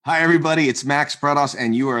Hi, everybody. It's Max Prados,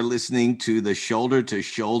 and you are listening to the Shoulder to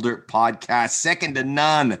Shoulder podcast, second to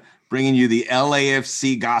none, bringing you the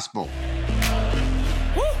LAFC gospel.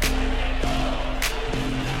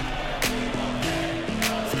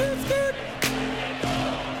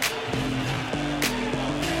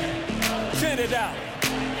 Chant it out.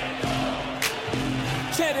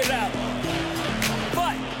 Chant it out.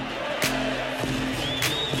 Fight.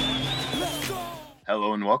 Let's go.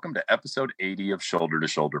 Hello and welcome to episode 80 of Shoulder to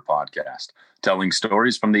Shoulder podcast, telling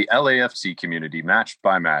stories from the LAFC community, match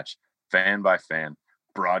by match, fan by fan,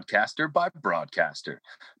 broadcaster by broadcaster.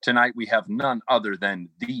 Tonight we have none other than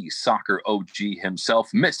the soccer OG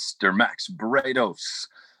himself, Mr. Max Brados.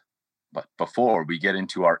 But before we get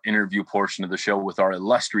into our interview portion of the show with our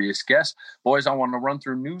illustrious guest, boys, I want to run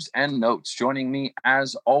through news and notes. Joining me,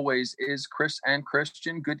 as always, is Chris and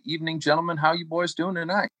Christian. Good evening, gentlemen. How you boys doing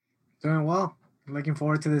tonight? Doing well. Looking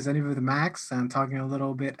forward to this interview with Max and talking a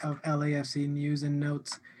little bit of LAFC news and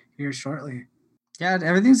notes here shortly. Yeah,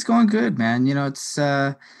 everything's going good, man. You know, it's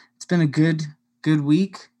been a good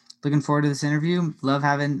week. Looking forward to this interview. Love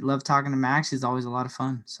talking to Max. He's always a lot of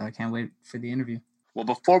fun. So I can't wait for the interview. Well,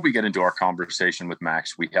 before we get into our conversation with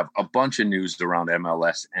Max, we have a bunch of news around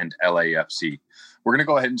MLS and LAFC. We're going to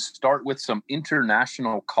go ahead and start with some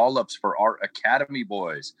international call-ups for our Academy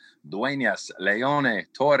boys. Dueñas, Leone,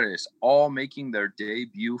 Torres, all making their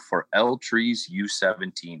debut for El Tri's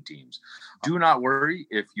U17 teams. Do not worry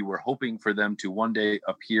if you were hoping for them to one day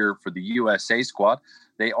appear for the USA squad.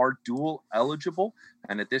 They are dual eligible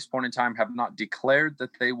and at this point in time have not declared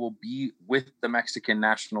that they will be with the Mexican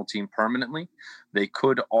national team permanently. They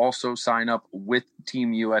could also sign up with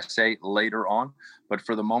Team USA later on. But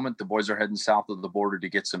for the moment, the boys are heading south of the border to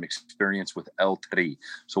get some experience with El Tri.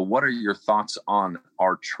 So what are your thoughts on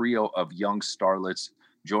our trio of young starlets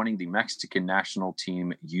joining the Mexican national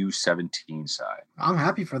team U17 side? I'm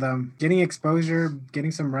happy for them. Getting exposure,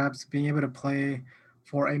 getting some reps, being able to play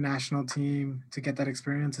for a national team to get that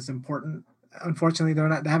experience is important. Unfortunately,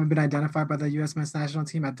 they haven't been identified by the U.S. men's national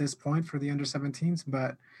team at this point for the under-17s.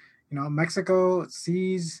 But, you know, Mexico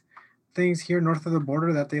sees things here north of the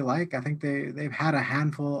border that they like. I think they've had a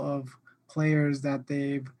handful of players that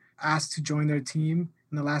they've asked to join their team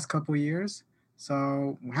in the last couple of years.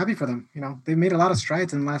 So I'm happy for them. You know, they've made a lot of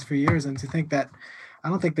strides in the last few years, and to think that I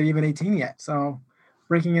don't think they're even 18 yet. So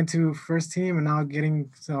breaking into first team and now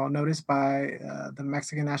getting noticed by the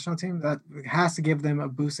Mexican national team, that has to give them a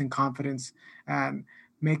boost in confidence and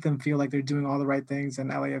make them feel like they're doing all the right things.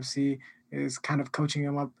 And LAFC is kind of coaching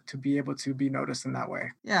them up to be able to be noticed in that way.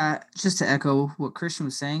 Yeah, just to echo what Christian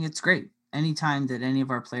was saying, it's great. Anytime that any of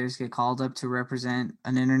our players get called up to represent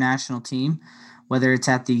an international team, whether it's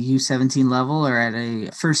at the U17 level or at a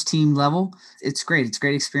first team level, it's great. It's a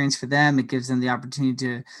great experience for them. It gives them the opportunity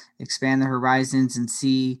to expand their horizons and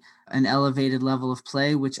see an elevated level of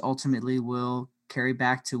play, which ultimately will carry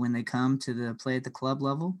back to when they come to the play at the club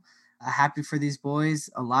level. Happy for these boys.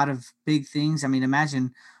 A lot of big things. I mean,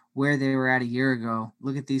 imagine where they were at a year ago.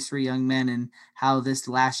 Look at these three young men and how this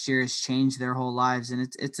last year has changed their whole lives. And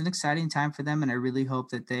it's an exciting time for them. And I really hope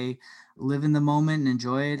that they live in the moment and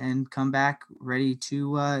enjoy it and come back ready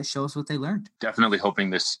to show us what they learned. Definitely hoping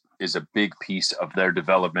this is a big piece of their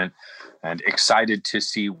development and excited to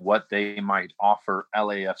see what they might offer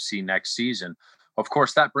LAFC next season. Of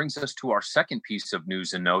course, that brings us to our second piece of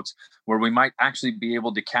news and notes, where we might actually be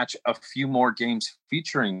able to catch a few more games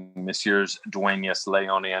featuring Messieurs Dueñas,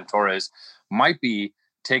 Leone, and Torres. Might be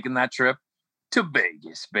taking that trip to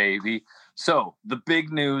Vegas, baby. So the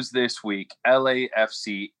big news this week,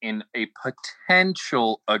 LAFC in a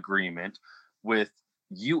potential agreement with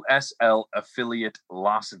USL affiliate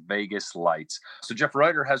Las Vegas Lights. So Jeff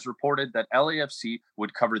Ryder has reported that LAFC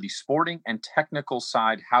would cover the sporting and technical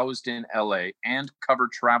side housed in LA and cover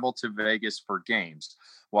travel to Vegas for games,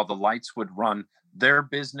 while the Lights would run their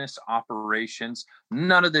business operations.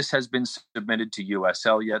 None of this has been submitted to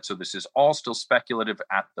USL yet, so this is all still speculative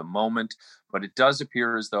at the moment, but it does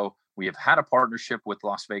appear as though we have had a partnership with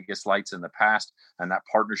Las Vegas Lights in the past, and that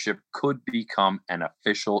partnership could become an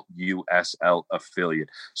official USL affiliate.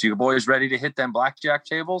 So you boys ready to hit them blackjack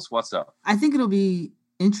tables? What's up? I think it'll be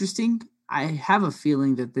interesting. I have a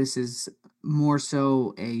feeling that this is more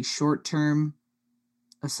so a short-term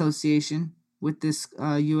association with this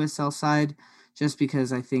USL side, just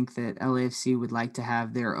because I think that LAFC would like to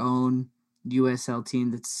have their own USL team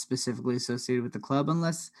that's specifically associated with the club,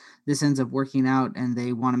 unless this ends up working out and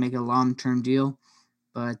they want to make a long-term deal.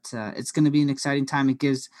 But it's going to be an exciting time. It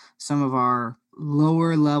gives some of our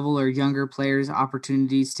lower level or younger players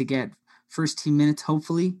opportunities to get first team minutes,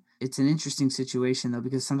 hopefully, It's an interesting situation, though,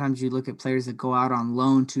 because sometimes you look at players that go out on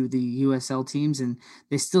loan to the USL teams and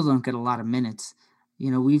they still don't get a lot of minutes.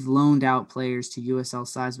 We've loaned out players to USL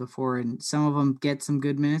sides before, and some of them get some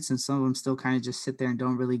good minutes and some of them still kind of just sit there and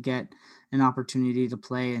don't really get an opportunity to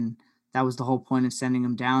play. And that was the whole point of sending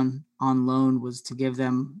them down on loan, was to give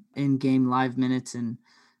them in-game live minutes. And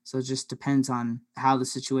so it just depends on how the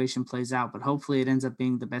situation plays out, but hopefully it ends up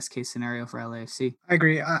being the best case scenario for LAFC. I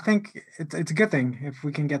agree. I think it's a good thing if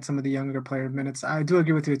we can get some of the younger player minutes. I do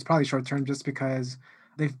agree with you. It's probably short term just because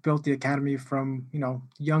they've built the academy from,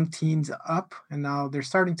 young teens up, and now they're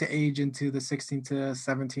starting to age into the 16 to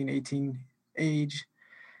 17, 18 age.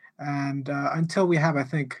 And until we have, I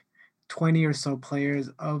think, 20 or so players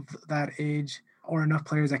of that age, or enough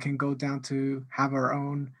players that can go down to have our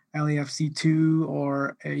own LAFC2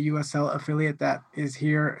 or a USL affiliate that is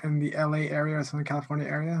here in the LA area or Southern California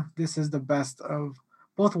area, this is the best of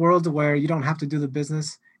both worlds, where you don't have to do the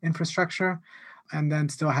business infrastructure and then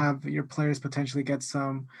still have your players potentially get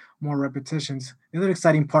some more repetitions. The other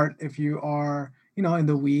exciting part, if you are, in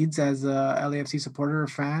the weeds as a LAFC supporter or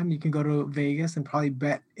fan, you can go to Vegas and probably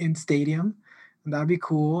bet in stadium. And that'd be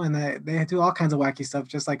cool. And they do all kinds of wacky stuff,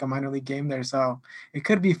 just like a minor league game there. So it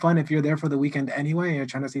could be fun if you're there for the weekend anyway, and you're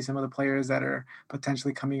trying to see some of the players that are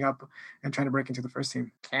potentially coming up and trying to break into the first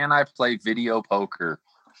team. Can I play video poker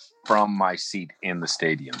from my seat in the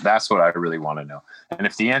stadium? That's what I really want to know. And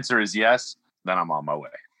if the answer is yes, then I'm on my way.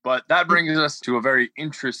 But that brings us to a very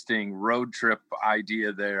interesting road trip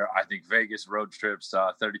idea there. I think Vegas road trips,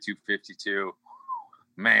 3252.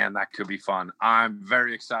 Man, that could be fun. I'm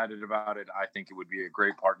very excited about it. I think it would be a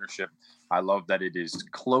great partnership. I love that it is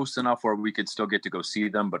close enough where we could still get to go see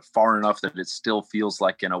them, but far enough that it still feels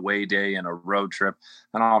like an away day and a road trip.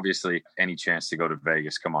 And obviously, any chance to go to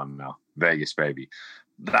Vegas, come on now. Vegas, baby.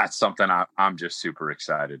 That's something I'm just super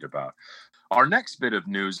excited about. Our next bit of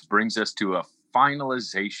news brings us to a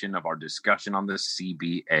finalization of our discussion on the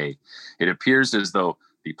CBA. It appears as though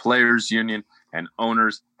the players' union and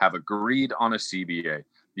owners have agreed on a CBA.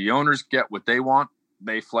 The owners get what they want.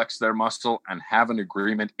 They flex their muscle and have an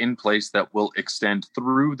agreement in place that will extend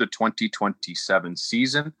through the 2027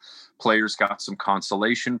 season. Players got some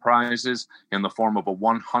consolation prizes in the form of a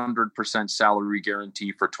 100% salary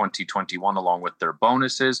guarantee for 2021, along with their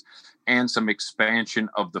bonuses, and some expansion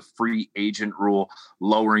of the free agent rule,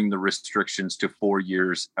 lowering the restrictions to 4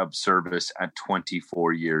 years of service at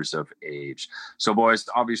 24 years of age. So, boys,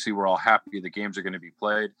 obviously we're all happy the games are going to be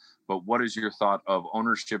played, but what is your thought of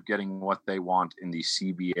ownership getting what they want in the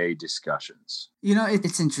CBA discussions?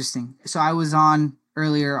 It's interesting. So I was on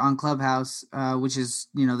earlier on Clubhouse, which is,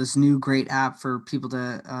 this new great app for people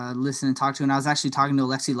to listen and talk to. And I was actually talking to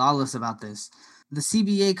Alexi Lawless about this. The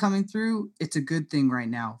CBA coming through, it's a good thing right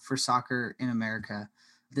now for soccer in America.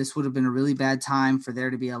 This would have been a really bad time for there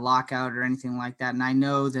to be a lockout or anything like that. And I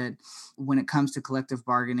know that when it comes to collective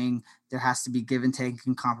bargaining, there has to be give and take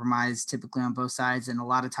and compromise typically on both sides. And a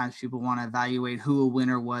lot of times people want to evaluate who a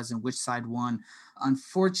winner was and which side won.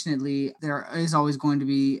 Unfortunately, there is always going to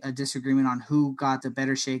be a disagreement on who got the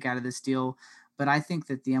better shake out of this deal. But I think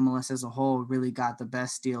that the MLS as a whole really got the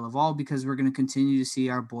best deal of all, because we're going to continue to see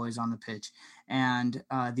our boys on the pitch. And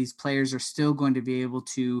these players are still going to be able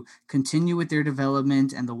to continue with their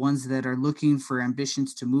development. And the ones that are looking for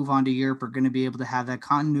ambitions to move on to Europe are going to be able to have that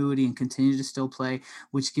continuity and continue to still play,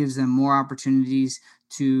 which gives them more opportunities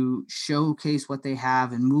to showcase what they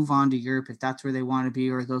have and move on to Europe if that's where they want to be,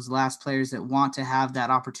 or those last players that want to have that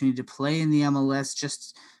opportunity to play in the MLS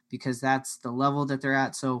just because that's the level that they're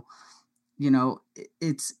at. So,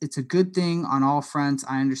 it's a good thing on all fronts.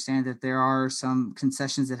 I understand that there are some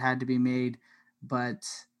concessions that had to be made, but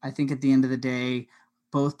I think at the end of the day,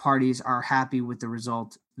 both parties are happy with the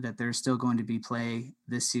result that there's still going to be play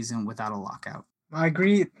this season without a lockout. I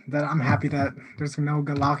agree that I'm happy that there's no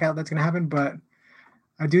good lockout that's going to happen, but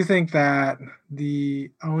I do think that the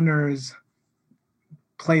owners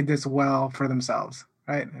played this well for themselves,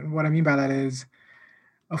 right? And what I mean by that is,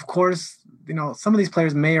 of course, some of these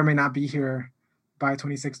players may or may not be here by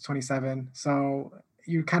 26, 27. So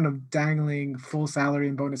you're kind of dangling full salary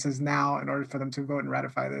and bonuses now in order for them to vote and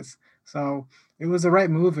ratify this. So it was the right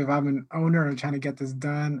move if I'm an owner and trying to get this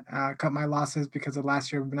done, cut my losses because of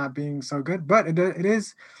last year not being so good. But it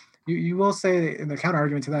is, you will say in the counter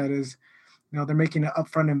argument to that is, they're making an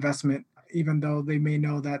upfront investment, even though they may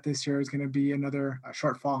know that this year is going to be another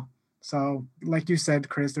shortfall. So like you said,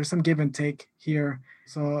 Chris, there's some give and take here.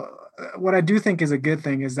 So what I do think is a good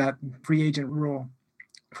thing is that free agent rule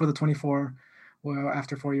for the 24,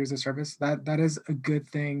 after 4 years of service, that is a good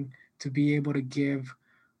thing, to be able to give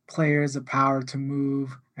players the power to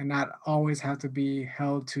move and not always have to be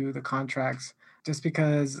held to the contracts just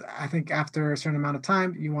because I think after a certain amount of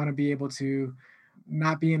time, you want to be able to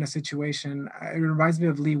not be in a situation. It reminds me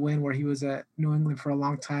of Lee Win, where he was at New England for a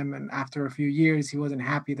long time, and after a few years, he wasn't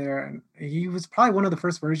happy there, and he was probably one of the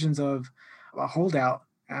first versions of a holdout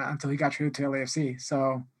until he got traded to LAFC.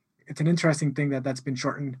 So it's an interesting thing that that's been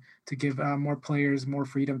shortened to give more players more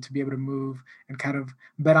freedom to be able to move and kind of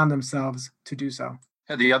bet on themselves to do so.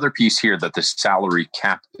 The other piece here that the salary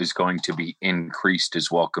cap is going to be increased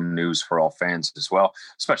is welcome news for all fans as well,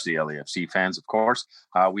 especially LAFC fans, of course.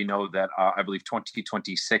 We know that I believe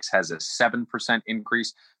 2026 has a 7%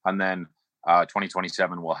 increase, and then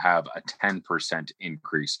 2027 will have a 10%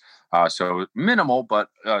 increase. So minimal, but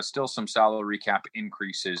still some salary cap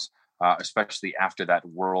increases, especially after that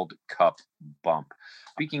World Cup bump.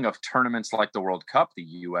 Speaking of tournaments like the World Cup, the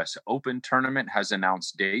US Open tournament has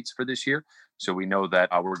announced dates for this year. So we know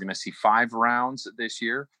that we're going to see 5 rounds this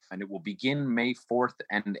year, and it will begin May 4th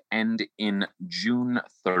and end in June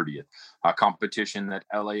 30th. A competition that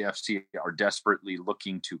LAFC are desperately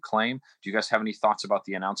looking to claim. Do you guys have any thoughts about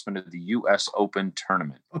the announcement of the US Open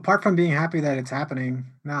tournament? Apart from being happy that it's happening,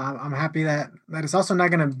 no, I'm happy that it's also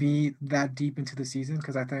not going to be that deep into the season,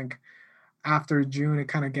 because I think after June, it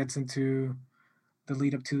kind of gets into the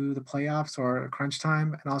lead up to the playoffs or crunch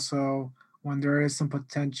time, and also when there is some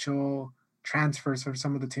potential transfers for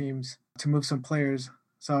some of the teams to move some players.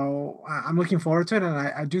 So I'm looking forward to it, and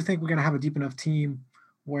I do think we're going to have a deep enough team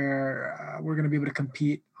where we're going to be able to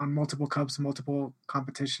compete on multiple cups, multiple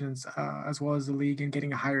competitions, as well as the league, and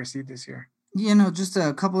getting a higher seed this year. Just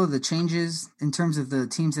a couple of the changes in terms of the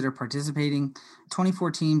teams that are participating. 24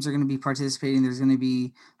 teams are going to be participating. There's going to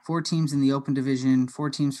be 4 teams in the Open Division, 4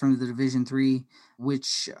 teams from the Division 3,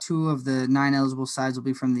 which 2 of the 9 eligible sides will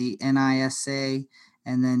be from the NISA,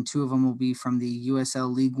 and then 2 of them will be from the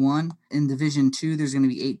USL League One. In Division 2, there's going to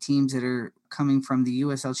be 8 teams that are coming from the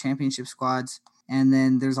USL Championship squads, and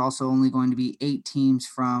then there's also only going to be 8 teams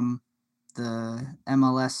from the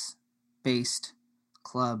MLS-based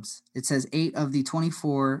clubs. It says 8 of the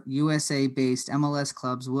 24 USA-based MLS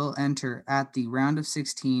clubs will enter at the round of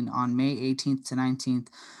 16 on May 18th to 19th,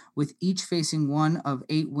 with each facing one of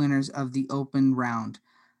 8 winners of the open round.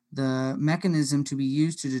 The mechanism to be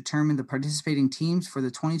used to determine the participating teams for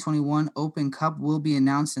the 2021 Open Cup will be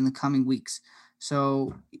announced in the coming weeks.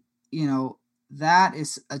 So, that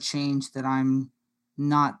is a change that I'm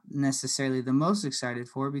not necessarily the most excited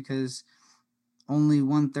for, because only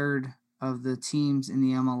 1/3 of the teams in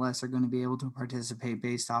the MLS are going to be able to participate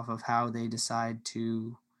based off of how they decide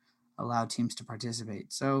to allow teams to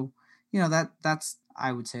participate. So, that's,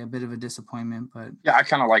 I would say, a bit of a disappointment. But yeah, I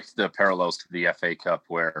kind of liked the parallels to the FA Cup,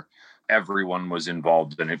 where everyone was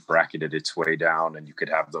involved and it bracketed its way down, and you could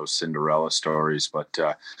have those Cinderella stories. But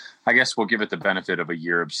I guess we'll give it the benefit of a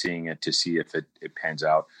year of seeing it to see if it pans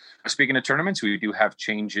out. Speaking of tournaments, we do have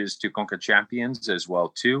changes to Conca Champions as well,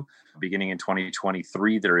 too. Beginning in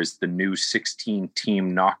 2023, there is the new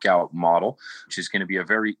 16-team knockout model, which is going to be a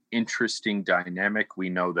very interesting dynamic. We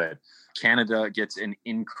know that Canada gets an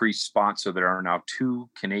increased spot, so there are now 2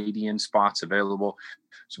 Canadian spots available.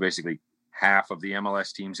 So basically, half of the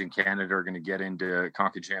MLS teams in Canada are going to get into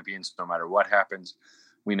Conca Champions no matter what happens.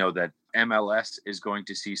 We know that MLS is going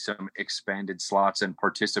to see some expanded slots and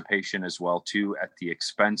participation as well, too, at the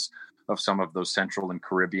expense of some of those Central and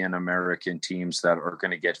Caribbean American teams that are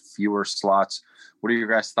going to get fewer slots. What are your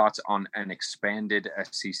guys' thoughts on an expanded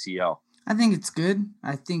SCCL? I think it's good.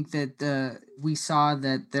 I think that we saw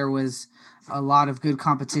that there was a lot of good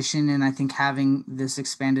competition, and I think having this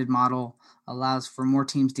expanded model allows for more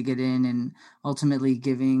teams to get in, and ultimately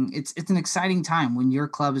it's an exciting time when your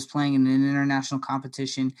club is playing in an international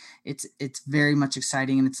competition. It's very much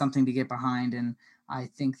exciting, and it's something to get behind. And I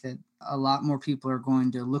think that a lot more people are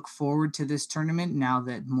going to look forward to this tournament now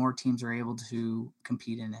that more teams are able to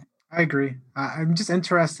compete in it. I agree. I'm just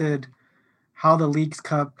interested how the Leagues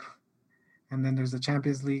Cup, and then there's the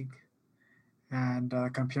Champions League and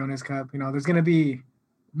Campeones Cup. There's going to be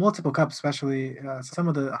multiple cups, especially some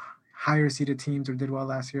of the higher seeded teams who did well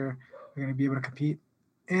last year are going to be able to compete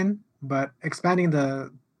in. But expanding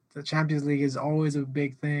the Champions League is always a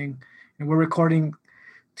big thing. And we're recording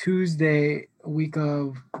Tuesday, week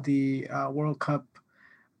of the World Cup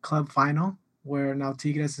club final, where now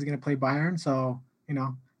Tigres is going to play Bayern. So,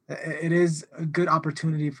 it is a good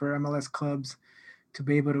opportunity for MLS clubs to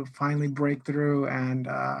be able to finally break through. And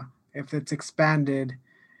if it's expanded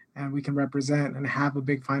and we can represent and have a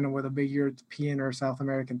big final with a big European or South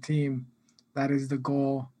American team, that is the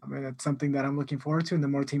goal. I mean, it's something that I'm looking forward to, and the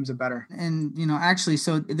more teams, the better. And, actually,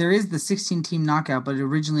 so there is the 16-team knockout, but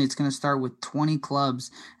originally it's going to start with 20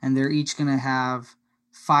 clubs, and they're each going to have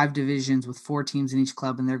 5 divisions with 4 teams in each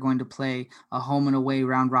club, and they're going to play a home and away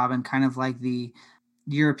round robin, kind of like the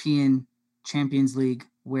European Champions League,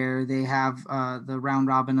 where they have the round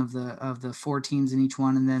robin of the 4 teams in each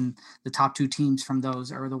one, and then the top 2 teams from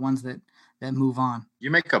those are the ones that move on.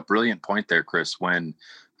 You make a brilliant point there, Chris. When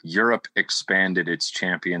Europe expanded its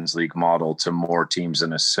Champions League model to more teams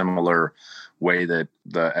in a similar way that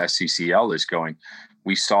the SCCL is going,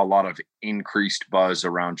 we saw a lot of increased buzz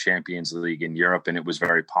around Champions League in Europe, and it was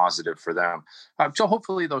very positive for them. So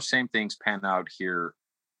hopefully those same things pan out here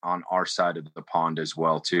on our side of the pond as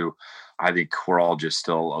well, too. I think we're all just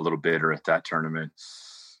still a little bitter at that tournament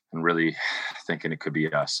and really thinking it could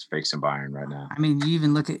be us facing Bayern right now. I mean, you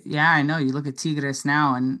even look at, you look at Tigres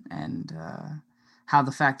now and how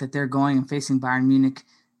the fact that they're going and facing Bayern Munich,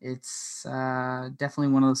 it's definitely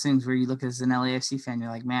one of those things where you look as an LAFC fan, you're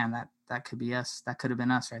like, man, that could be us. That could have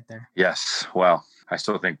been us right there. Yes. Well, I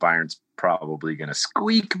still think Bayern's probably going to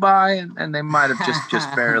squeak by, and they might have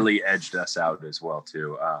just barely edged us out as well,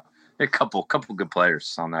 too. A couple good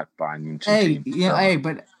players on that Bayern Munich team.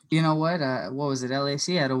 But you know what? What was it? LAC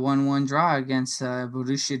had a 1-1 draw against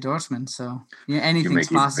Borussia Dortmund. So anything's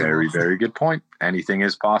possible. Very, very good point. Anything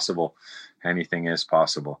is possible. Anything is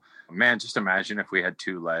possible. Man, just imagine if we had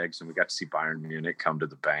 2 legs and we got to see Bayern Munich come to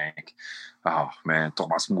the bank. Oh, man.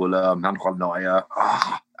 Thomas Müller, Manuel Neuer.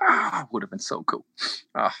 Would have been so cool.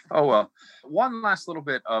 Oh, well. One last little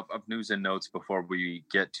bit of news and notes before we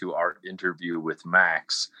get to our interview with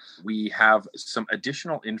Max. We have some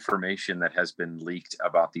additional information that has been leaked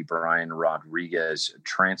about the Brian Rodriguez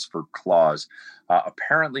transfer clause.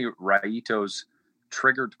 Apparently, Raito's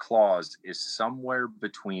triggered clause is somewhere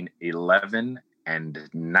between 11 and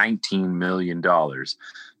 $19 million,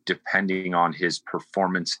 depending on his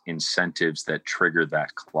performance incentives that trigger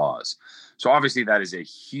that clause. So obviously that is a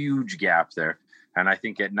huge gap there. And I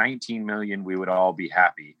think at 19 million, we would all be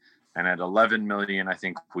happy. And at 11 million, I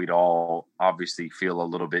think we'd all obviously feel a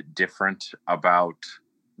little bit different about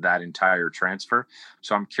that entire transfer.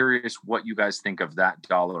 So I'm curious what you guys think of that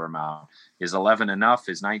dollar amount. Is 11 enough?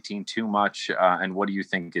 Is 19 too much? And what do you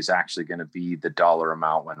think is actually going to be the dollar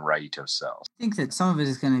amount when Raito sells? I think that some of it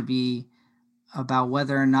is going to be about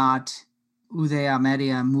whether or not Uday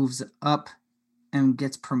Almeida moves up and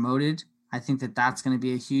gets promoted. I think that that's going to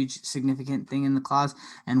be a huge, significant thing in the clause.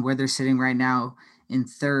 And where they're sitting right now in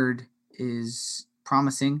third is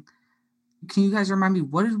promising. Can you guys remind me,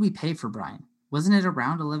 what did we pay for Brian? Wasn't it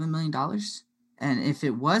around $11 million? And if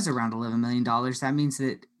it was around $11 million, that means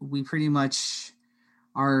that we pretty much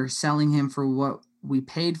are selling him for what we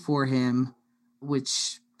paid for him,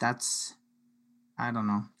 which that's, I don't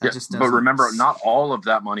know. That just doesn't. But remember, not all of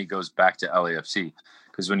that money goes back to LAFC,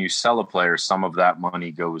 because when you sell a player, some of that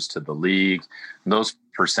money goes to the league. And those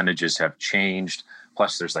percentages have changed.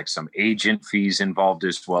 Plus, there's like some agent fees involved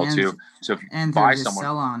as well, too. So if you buy someone,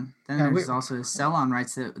 sell-on, then there's also the sell-on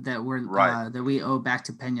rights that were that we owe back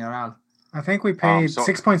to Peñarol. I think we paid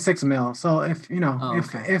 6.6 mil. So if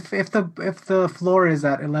if the floor is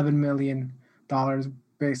at $11 million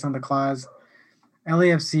based on the clause,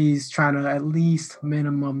 LAFC's trying to at least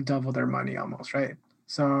minimum double their money almost, right?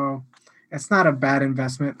 So it's not a bad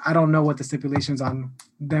investment. I don't know what the stipulations on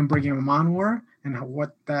them bringing him on were and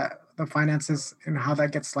what the finances and how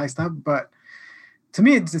that gets sliced up. But to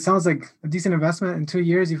me, it sounds like a decent investment. In 2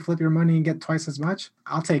 years, you flip your money and get twice as much.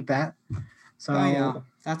 I'll take that. So knowing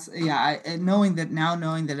that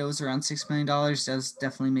it was around $6 million does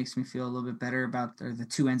definitely makes me feel a little bit better about the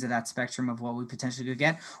 2 ends of that spectrum of what we potentially could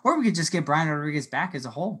get, or we could just get Brian Rodriguez back as a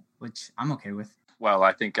whole, which I'm okay with. Well,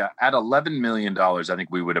 I think at $11 million, I think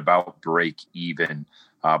we would about break even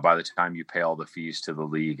by the time you pay all the fees to the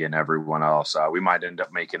league and everyone else. We might end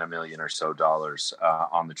up making $1 million or so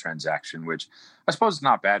on the transaction, which I suppose is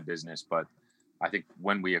not bad business. But I think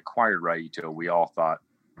when we acquired Raito, we all thought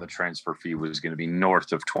the transfer fee was going to be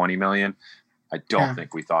north of 20 million. I don't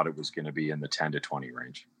think we thought it was going to be in the 10 to 20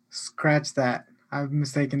 range. Scratch that. I'm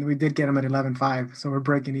mistaken. We did get him at 11.5, so we're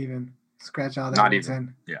breaking even. Scratch all that. Not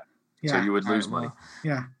even. Yeah. So you would lose money.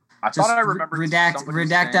 Yeah. I thought I remembered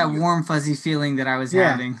redact that warm fuzzy feeling that I was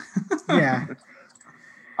having. Yeah.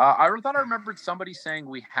 I thought I remembered somebody saying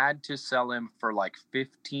we had to sell him for like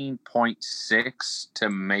 15.6 to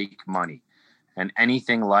make money, and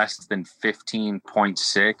anything less than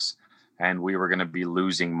 15.6, and we were going to be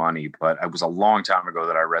losing money. But it was a long time ago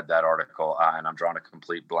that I read that article, and I'm drawing a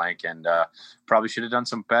complete blank, and probably should have done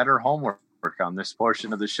some better homework on this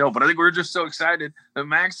portion of the show. But I think we were just so excited that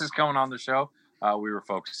Max is coming on the show. We were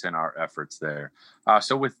focusing our efforts there.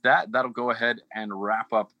 So with that'll go ahead and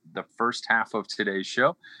wrap up the first half of today's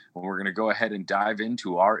show. And we're going to go ahead and dive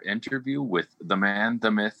into our interview with the man, the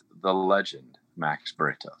myth, the legend, Max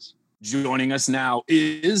Bretos. Joining us now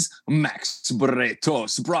is Max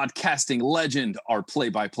Bretos, broadcasting legend, our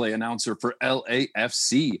play-by-play announcer for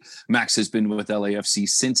LAFC. Max has been with LAFC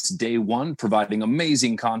since day one, providing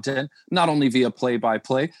amazing content, not only via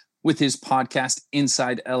play-by-play, with his podcast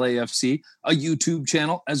Inside LAFC, a YouTube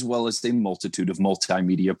channel, as well as a multitude of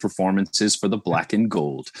multimedia performances for the Black and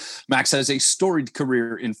Gold. Max has a storied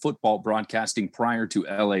career in football broadcasting prior to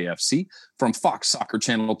LAFC. From Fox Soccer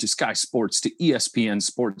Channel to Sky Sports to ESPN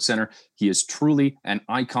Sports Center, he is truly an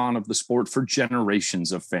icon of the sport for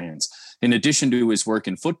generations of fans. In addition to his work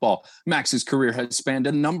in football, Max's career has spanned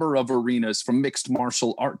a number of arenas, from mixed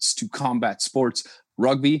martial arts to combat sports,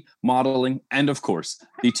 rugby, modeling, and of course,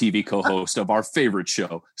 the TV co-host of our favorite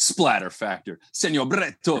show, Splatter Factor. Senor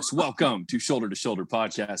Bretos, welcome to Shoulder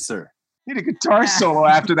Podcast, sir. Need a guitar solo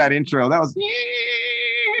after that intro. That was,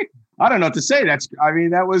 I don't know what to say.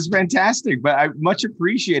 That was fantastic, but I much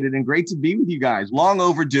appreciated and great to be with you guys. Long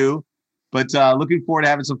overdue, but looking forward to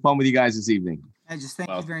having some fun with you guys this evening. Just thank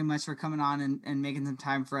you very much for coming on and making some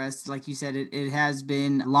time for us. Like you said, it has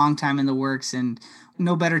been a long time in the works, and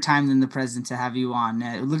no better time than the present to have you on.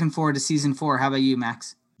 Looking forward to season 4. How about you,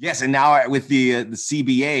 Max? Yes, and now with the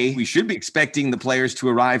CBA, we should be expecting the players to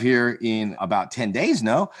arrive here in about 10 days,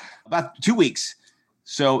 no? About 2 weeks.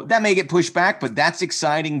 So that may get pushed back, but that's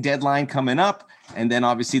exciting deadline coming up. And then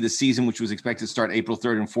obviously the season, which was expected to start April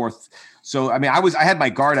 3rd and 4th. So, I had my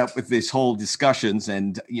guard up with this whole discussions,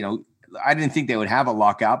 and, I didn't think they would have a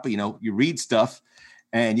lockout, but, you read stuff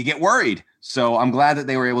and you get worried. So I'm glad that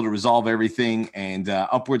they were able to resolve everything and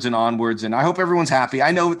upwards and onwards. And I hope everyone's happy.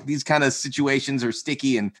 I know these kind of situations are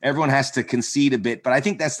sticky and everyone has to concede a bit, but I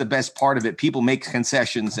think that's the best part of it. People make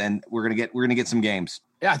concessions, and we're going to get some games.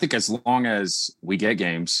 Yeah, I think as long as we get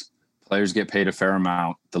games, players get paid a fair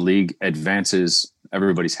amount, the league advances,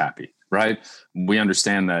 everybody's happy. Right? We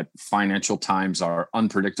understand that financial times are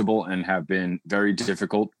unpredictable and have been very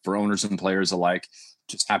difficult for owners and players alike.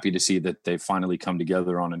 Just happy to see that they've finally come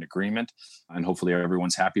together on an agreement, and hopefully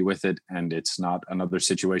everyone's happy with it. And it's not another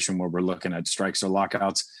situation where we're looking at strikes or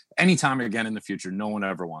lockouts anytime again in the future. No one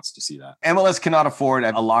ever wants to see that. MLS cannot afford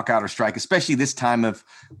a lockout or strike, especially this time of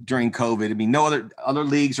during COVID. No other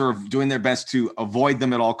leagues are doing their best to avoid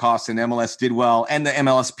them at all costs, and MLS did well, and the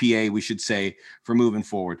MLSPA, we should say, for moving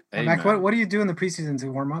forward. Mac, what do you do in the preseason to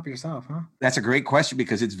warm up yourself, huh? That's a great question,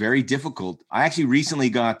 because it's very difficult. I actually recently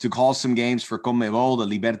got to call some games for CONMEBOL,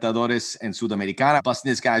 the Libertadores and Sudamericana, busting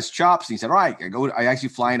this guy's chops. And he said, all right, I actually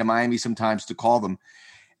fly into Miami sometimes to call them.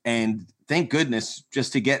 And thank goodness,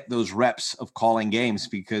 just to get those reps of calling games,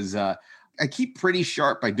 because I keep pretty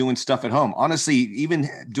sharp by doing stuff at home. Honestly, even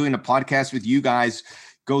doing a podcast with you guys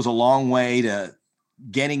goes a long way to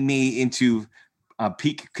getting me into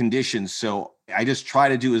peak conditions. So I just try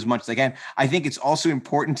to do as much as I can. I think it's also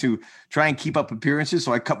important to try and keep up appearances.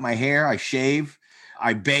 So I cut my hair, I shave,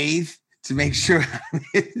 I bathe to make sure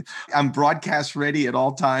I'm broadcast ready at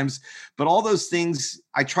all times. But all those things,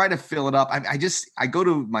 I try to fill it up. I go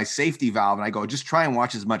to my safety valve and I go, just try and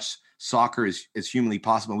watch as much soccer as humanly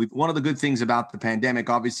possible. One of the good things about the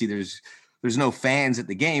pandemic, obviously there's no fans at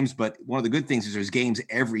the games, but one of the good things is there's games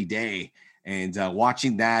every day. And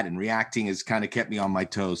watching that and reacting has kind of kept me on my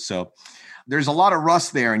toes. So there's a lot of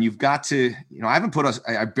rust there, and you've got to,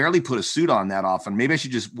 I barely put a suit on that often. Maybe I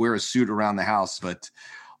should just wear a suit around the house, but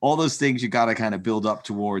all those things you got to kind of build up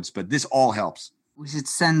towards, but this all helps. We should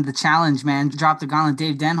send the challenge, man. Drop the gauntlet.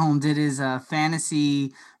 Dave Denholm did his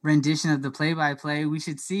fantasy rendition of the play-by-play. We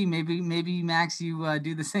should see, maybe Max, you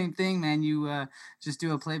do the same thing, man. You just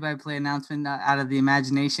do a play-by-play announcement out of the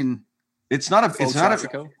imagination.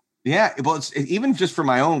 Yeah, well, it's even just for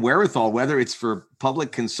my own wherewithal, whether it's for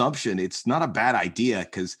public consumption, it's not a bad idea,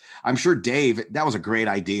 because I'm sure Dave, that was a great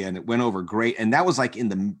idea and it went over great. And that was like in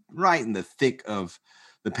the thick of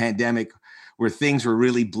the pandemic, where things were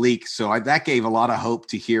really bleak. So that gave a lot of hope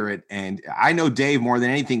to hear it. And I know Dave, more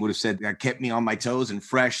than anything, would have said that kept me on my toes and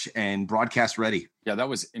fresh and broadcast ready. Yeah, that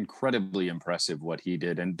was incredibly impressive what he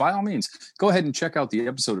did. And by all means, go ahead and check out the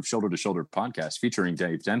episode of Shoulder to Shoulder podcast featuring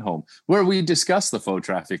Dave Denholm, where we discuss the Faux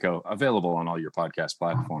Traffico, available on all your podcast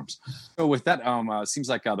platforms. So with that, seems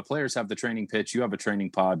like the players have the training pitch. You have a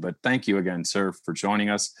training pod, but thank you again, sir, for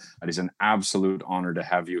joining us. It is an absolute honor to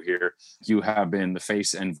have you here. You have been the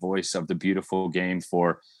face and voice of the beautiful game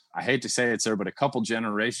for, I hate to say it, sir, but a couple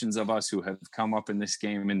generations of us who have come up in this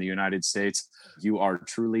game in the United States. You are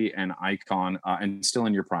truly an icon and still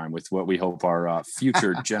in your prime with what we hope are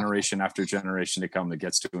future generation after generation to come that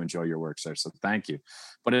gets to enjoy your work, sir. So thank you.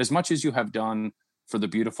 But as much as you have done for the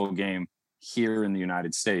beautiful game here in the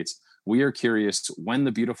United States, we are curious when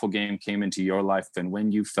the beautiful game came into your life and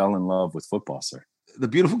when you fell in love with football, sir. the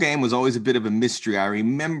beautiful game was always a bit of a mystery. I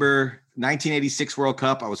remember 1986 World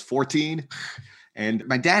Cup. I was 14. And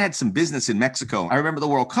my dad had some business in Mexico. I remember the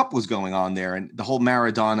World Cup was going on there and the whole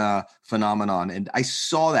Maradona phenomenon. And I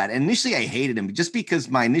saw that. And initially, I hated him just because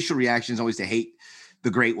my initial reaction is always to hate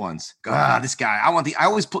the great ones. God, this guy. I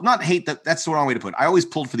always pull, not hate, that's the wrong way to put it. I always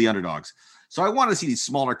pulled for the underdogs. So I wanted to see these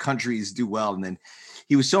smaller countries do well. And then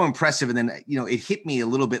he was so impressive. And then, it hit me a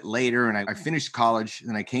little bit later. And I finished college. And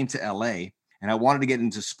then I came to LA and I wanted to get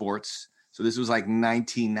into sports. So this was like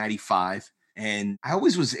 1995. And I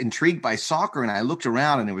always was intrigued by soccer, and I looked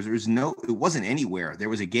around, and it wasn't anywhere. There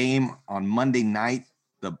was a game on Monday night,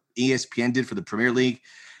 the ESPN did for the Premier League,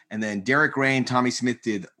 and then Derek Ray and Tommy Smith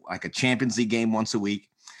did like a Champions League game once a week.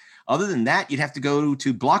 Other than that, you'd have to go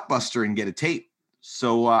to Blockbuster and get a tape.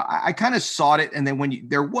 So I kind of sought it, and then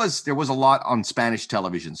there was a lot on Spanish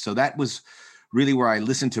television, so that was really where I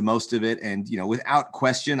listened to most of it. And without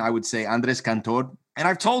question, I would say Andres Cantor. And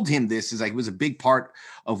I've told him this is like, it was a big part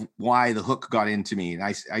of why the hook got into me. And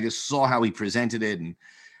I just saw how he presented it. And,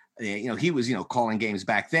 he was, calling games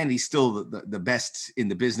back then. He's still the best in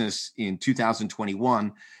the business in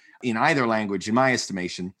 2021 in either language, in my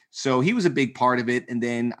estimation. So he was a big part of it. And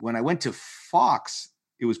then when I went to Fox,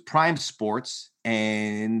 it was Prime Sports.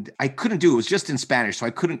 And I couldn't do it. It was just in Spanish, so I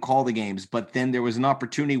couldn't call the games. But then there was an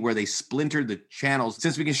opportunity where they splintered the channels.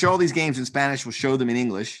 Since we can show all these games in Spanish, we'll show them in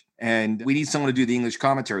English. And we need someone to do the English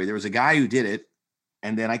commentary. There was a guy who did it.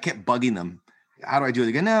 And then I kept bugging them. How do I do it?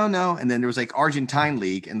 They go, no. And then there was like Argentine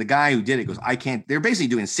League. And the guy who did it goes, I can't. They're basically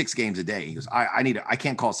doing 6 games a day. He goes, I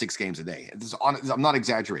can't call 6 games a day. I'm not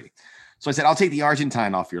exaggerating. So I said, I'll take the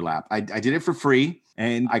Argentine off your lap. I did it for free,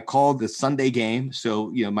 and I called the Sunday game.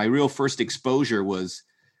 So, my real first exposure was,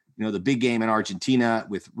 the big game in Argentina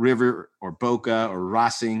with River or Boca or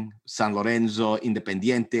Racing, San Lorenzo,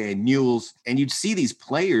 Independiente, and Newell's. And you'd see these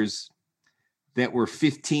players that were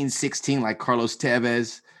 15, 16, like Carlos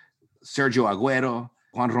Tevez, Sergio Agüero,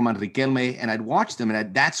 Juan Roman Riquelme, and I'd watch them.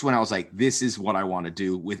 And that's when I was like, this is what I want to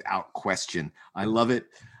do without question. I love it.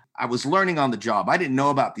 I was learning on the job. I didn't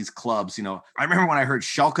know about these clubs. I remember when I heard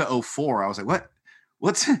Schalke 04, I was like,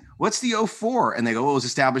 what's the 04? And they go, it was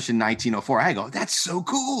established in 1904. I go, that's so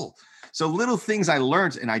cool. So little things I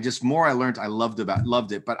learned, and I learned, I loved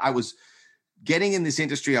it. But I was getting in this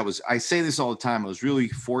industry. I say this all the time. I was really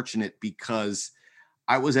fortunate because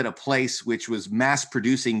I was at a place which was mass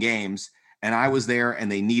producing games, and I was there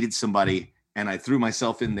and they needed somebody. And I threw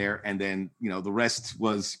myself in there, and then, the rest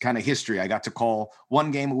was kind of history. I got to call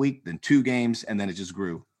 1 game a week, then 2 games, and then it just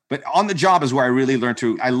grew. But on the job is where I really learned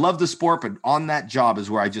I love the sport, but on that job is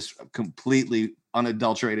where I just completely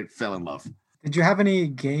unadulterated fell in love. Did you have any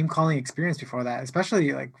game calling experience before that?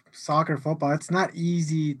 Especially like soccer, football. It's not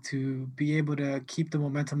easy to be able to keep the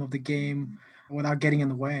momentum of the game without getting in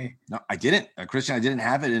the way. No, I didn't. Christian, I didn't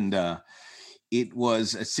have it. And it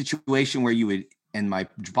was a situation where you would, and my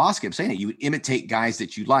boss kept saying it, you would imitate guys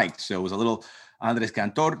that you liked. So it was a little Andres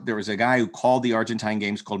Cantor. There was a guy who called the Argentine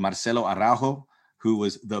games called Marcelo Araujo, who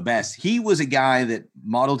was the best. He was a guy that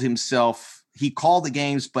modeled himself. He called the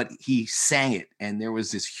games, but he sang it. And there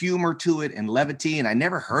was this humor to it and levity. And I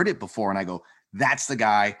never heard it before. And I go, that's the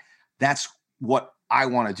guy. That's what I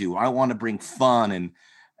want to do. I want to bring fun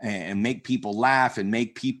and make people laugh and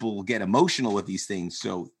make people get emotional with these things.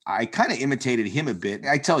 So I kind of imitated him a bit.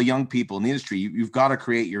 I tell young people in the industry, you've got to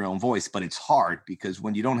create your own voice, but it's hard because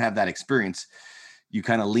when you don't have that experience, you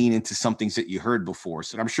kind of lean into some things that you heard before.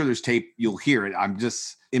 So I'm sure there's tape, you'll hear it. I'm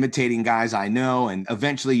just imitating guys I know, and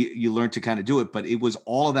eventually you learn to kind of do it. But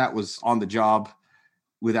all of that was on the job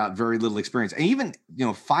without very little experience. And even,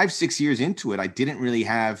 5-6 years into it, I didn't really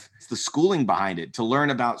have the schooling behind it to learn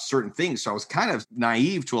about certain things. So I was kind of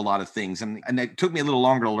naive to a lot of things. And it took me a little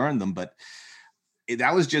longer to learn them, but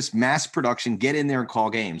that was just mass production, get in there and call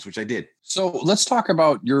games, which I did. So let's talk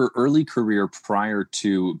about your early career prior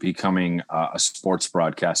to becoming a sports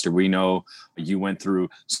broadcaster. We know you went through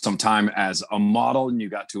some time as a model and you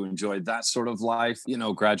got to enjoy that sort of life,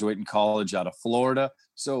 graduating college out of Florida.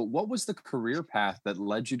 So what was the career path that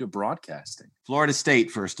led you to broadcasting? Florida State,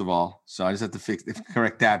 first of all. So I just have to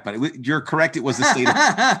correct that. But you're correct. It was the state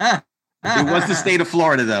of, it was the state of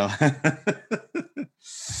Florida, though.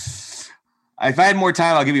 If I had more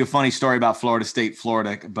time, I'll give you a funny story about Florida State,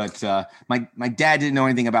 Florida. But my dad didn't know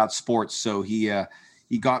anything about sports, so he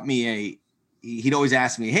got me he'd always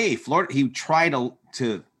ask me, hey, Florida. He tried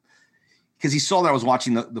to because he saw that I was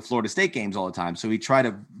watching the Florida State games all the time. So he tried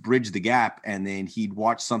to bridge the gap, and then he'd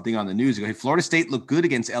watch something on the news. He'd go, hey, Florida State looked good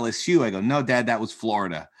against LSU. I go, no, Dad, that was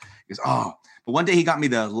Florida. He goes, oh. But one day he got me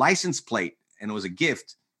the license plate, and it was a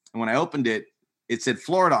gift. And when I opened it, it said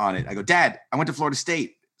Florida on it. I go, Dad, I went to Florida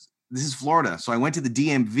State. this is Florida. So I went to the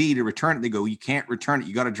DMV to return it. They go, you can't return it.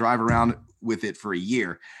 You got to drive around with it for a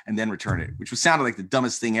year and then return it, which sounded like the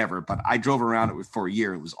dumbest thing ever. But I drove around it for a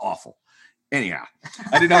year. It was awful. Anyhow,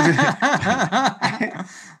 I didn't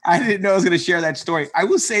know I was going to share that story. I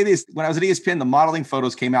will say this. When I was at ESPN, the modeling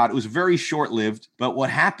photos came out. It was very short-lived. But what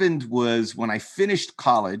happened was when I finished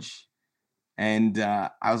college and I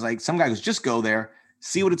was like, some guy goes, just go there,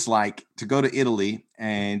 see what it's like to go to Italy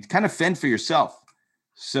and kind of fend for yourself.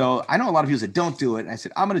 So I know a lot of people said, don't do it. And I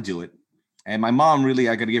said, I'm going to do it. And my mom, really,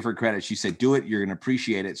 I got to give her credit. She said, do it. You're going to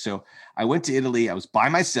appreciate it. So I went to Italy. I was by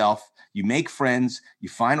myself. You make friends. You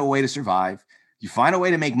find a way to survive. You find a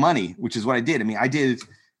way to make money, which is what I did. I mean, I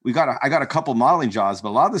got a couple modeling jobs, but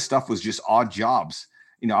a lot of the stuff was just odd jobs.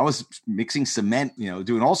 You know, I was mixing cement, you know,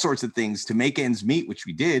 doing all sorts of things to make ends meet, which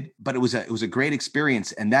we did. But it was a great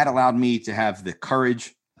experience. And that allowed me to have the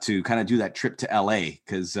courage to kind of do that trip to LA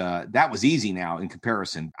because that was easy now in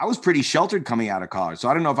comparison. I was pretty sheltered coming out of college, so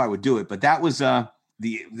I don't know if I would do it, but that was the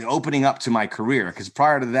opening up to my career. Because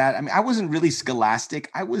prior to that, I mean, I wasn't really scholastic.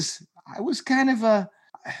 I was kind of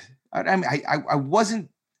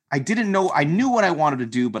I didn't know. I knew what I wanted to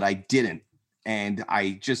do, but I didn't. And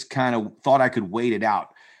I just kind of thought I could wait it out.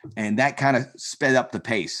 And that kind of sped up the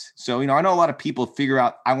pace. So, you know, I know a lot of people figure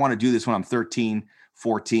out I want to do this when I'm 13,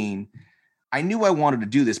 14. I knew I wanted to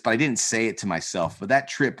do this, but I didn't say it to myself. But that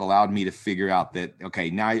trip allowed me to figure out that, okay,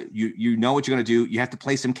 now you know what you're going to do. You have to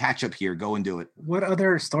play some catch up here. Go and do it. What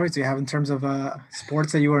other stories do you have in terms of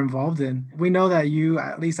sports that you were involved in? We know that you,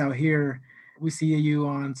 at least out here, we see you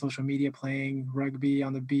on social media playing rugby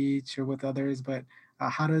on the beach or with others. But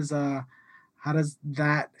how does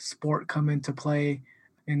that sport come into play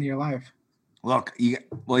in your life? Look, you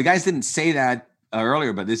guys didn't say that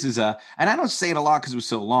earlier, but this is and I don't say it a lot because it was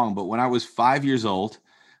so long, but when I was 5 years old,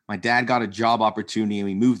 my dad got a job opportunity and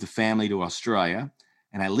we moved the family to Australia,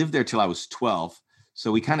 and I lived there till I was 12.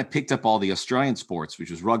 So we kind of picked up all the Australian sports,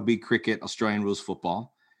 which was rugby, cricket, Australian rules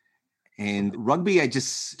football. And rugby, I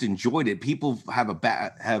just enjoyed it. People have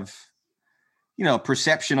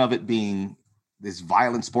perception of it being this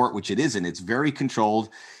violent sport, which it isn't. It's very controlled.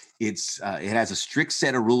 It has a strict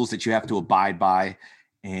set of rules that you have to abide by.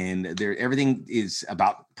 And everything is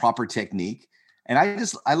about proper technique. And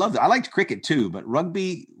I loved it. I liked cricket too, but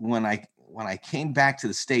rugby, when I came back to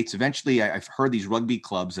the States, eventually I've heard these rugby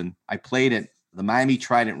clubs, and I played at the Miami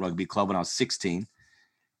Trident Rugby Club when I was 16.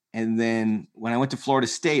 And then when I went to Florida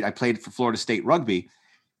State, I played for Florida State Rugby.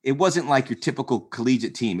 It wasn't like your typical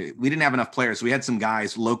collegiate team. We didn't have enough players. So we had some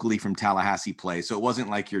guys locally from Tallahassee play. So it wasn't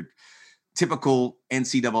like your typical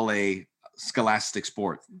NCAA scholastic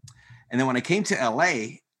sport. And then when I came to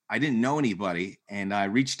LA, I didn't know anybody. And I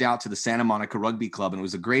reached out to the Santa Monica Rugby Club. And it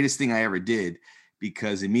was the greatest thing I ever did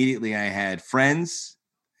because immediately I had friends,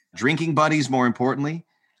 drinking buddies, more importantly.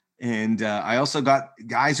 And I also got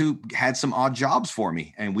guys who had some odd jobs for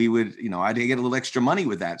me. And we would, I'd get a little extra money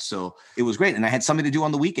with that. So it was great. And I had something to do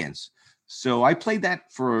on the weekends. So I played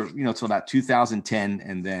that for, till about 2010.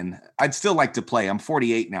 And then I'd still like to play. I'm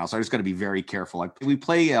 48 now, so I just got to be very careful. We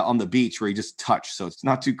play on the beach where you just touch. So it's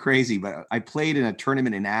not too crazy. But I played in a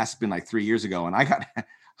tournament in Aspen like 3 years ago. And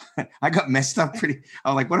I got messed up pretty.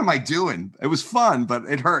 I'm like, what am I doing? It was fun, but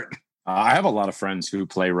it hurt. I have a lot of friends who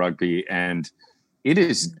play rugby, and it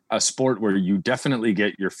is a sport where you definitely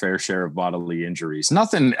get your fair share of bodily injuries.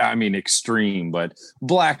 Nothing, extreme, but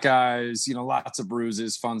black eyes, lots of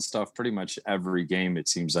bruises, fun stuff. Pretty much every game, it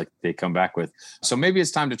seems like they come back with. So maybe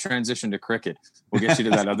it's time to transition to cricket. We'll get you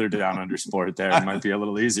to that other down under sport there. It might be a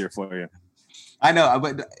little easier for you. I know,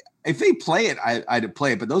 but if they play it, I'd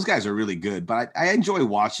play it. But those guys are really good. But I enjoy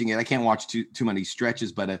watching it. I can't watch too many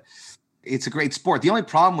stretches, but it's a great sport. The only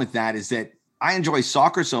problem with that is that I enjoy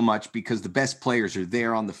soccer so much because the best players are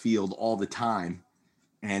there on the field all the time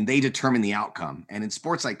and they determine the outcome. And in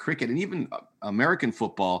sports like cricket and even American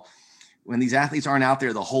football, when these athletes aren't out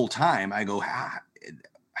there the whole time, I go,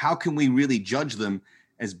 how can we really judge them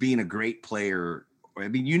as being a great player? I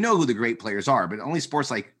mean, who the great players are, but only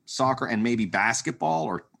sports like soccer and maybe basketball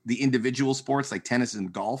or the individual sports like tennis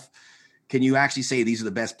and golf can you actually say these are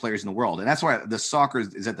the best players in the world. And that's why the soccer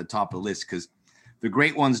is at the top of the list, because the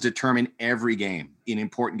great ones determine every game in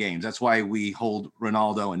important games. That's why we hold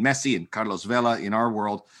Ronaldo and Messi and Carlos Vela in our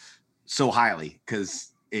world so highly,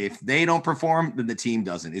 because if they don't perform, then the team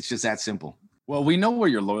doesn't. It's just that simple. Well, we know where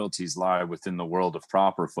your loyalties lie within the world of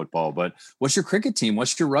proper football, but what's your cricket team?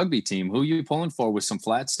 What's your rugby team? Who are you pulling for with some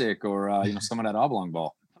flat stick or some of that oblong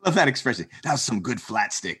ball? I love that expression. That was some good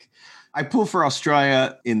flat stick. I pull for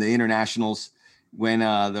Australia in the internationals. When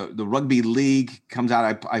the rugby league comes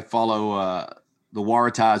out, I follow the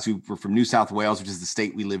Waratahs, who were from New South Wales, which is the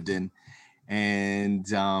state we lived in. And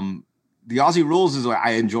the Aussie rules is what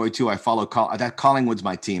I enjoy too. I follow that Collingwood's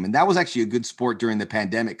my team. And that was actually a good sport during the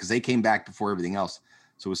pandemic because they came back before everything else.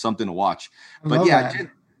 So it was something to watch. But yeah,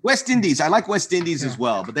 West Indies. I like West Indies as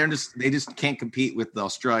well, but they just can't compete with the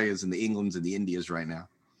Australias and the Englands and the Indias right now.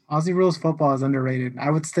 Aussie rules football is underrated.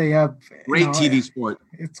 I would stay up. Great TV sport.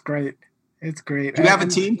 It's great. It's great. Do you have a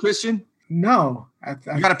team, Christian? No.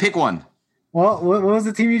 You got to pick one. Well, what was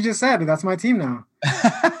the team you just said? That's my team now.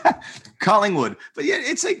 Collingwood. But yeah,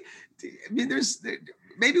 it's like, I mean,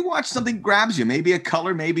 maybe watch something grabs you, maybe a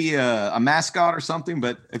color, maybe a mascot or something.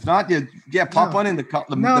 But if not, pop one in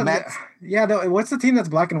the Mets. Yeah. What's the team that's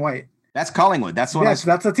black and white? That's Collingwood. That's what. Yes,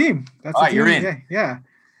 that's a team. That's all right, you're in. Yeah.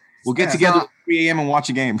 We'll get together at 3 a.m. and watch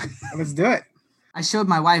a game. Let's do it. I showed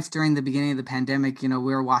my wife during the beginning of the pandemic, we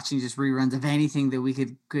were watching just reruns of anything that we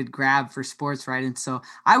could grab for sports, right? And so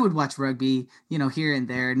I would watch rugby, here and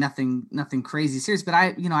there, nothing crazy serious. But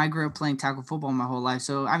I grew up playing tackle football my whole life.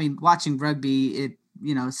 So, I mean, watching rugby,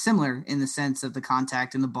 similar in the sense of the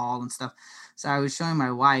contact and the ball and stuff. So I was showing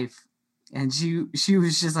my wife, and she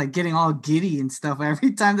was just like getting all giddy and stuff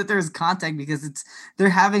every time that there was contact because they're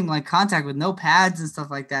having like contact with no pads and stuff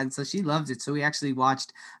like that. And so she loved it. So we actually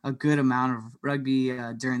watched a good amount of rugby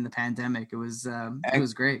during the pandemic. It was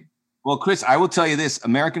great. Well, Chris, I will tell you this: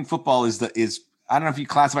 American football is I don't know if you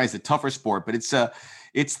classify it as the tougher sport, but it's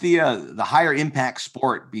the higher impact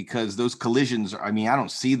sport because those collisions I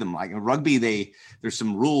don't see them like in rugby. There's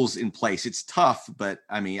some rules in place. It's tough, but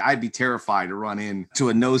I'd be terrified to run into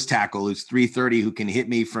a nose tackle who's 330 who can hit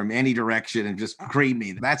me from any direction and just cream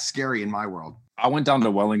me. That's scary in my world. I went down to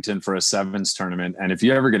Wellington for a sevens tournament. And if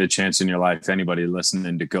you ever get a chance in your life, anybody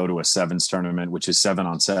listening, to go to a sevens tournament, which is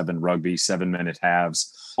 7-on-7 rugby, 7-minute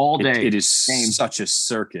halves all day, it is such a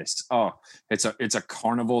circus. Oh, it's a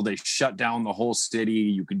carnival. They shut down the whole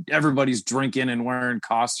city. Everybody's drinking and wearing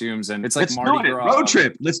costumes, and it's like Mardi Gras. Road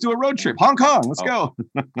trip. Let's do a road trip. Hong Kong. Let's go.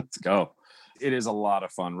 Let's go. It is a lot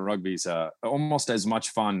of fun. Rugby's almost as much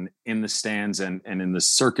fun in the stands and in the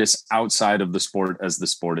circus outside of the sport as the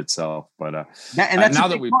sport itself. But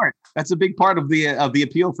that's a big part of the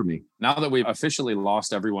appeal for me. Now that we've officially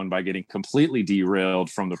lost everyone by getting completely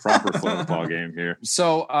derailed from the proper football game here.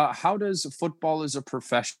 So how does football as a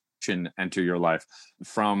profession enter your life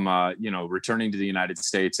from returning to the United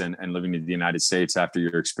States and living in the United States after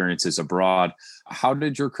your experiences abroad? How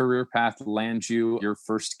did your career path land you your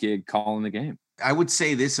first gig calling the game? I would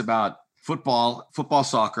say this about football,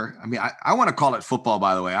 soccer. I want to call it football,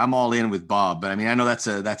 by the way. I'm all in with Bob, but I know that's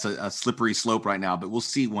a slippery slope right now, but we'll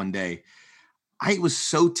see one day. I was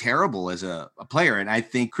so terrible as a player, and I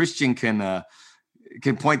think Christian can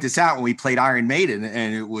point this out when we played Iron Maiden,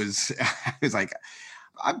 and it was like,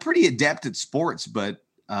 I'm pretty adept at sports, but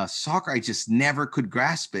soccer, I just never could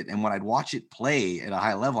grasp it. And when I'd watch it play at a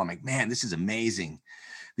high level, I'm like, man, this is amazing.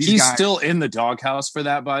 He's still in the doghouse for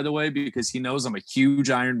that, by the way, because he knows I'm a huge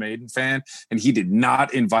Iron Maiden fan, and he did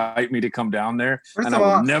not invite me to come down there. And I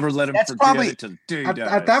will never let him forget it to the day he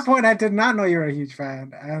dies. At that point, I did not know you were a huge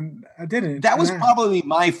fan, and I didn't. That was probably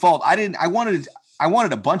my fault. I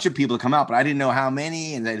wanted a bunch of people to come out, but I didn't know how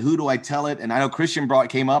many, and then who do I tell it? And I know Christian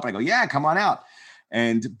came up, and I go, yeah, come on out.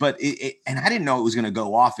 But I didn't know it was going to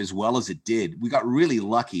go off as well as it did. We got really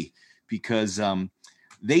lucky because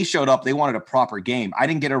they showed up. They wanted a proper game. I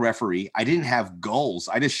didn't get a referee. I didn't have goals.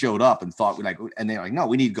 I just showed up and thought and they're like, no,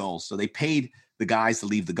 we need goals. So they paid the guys to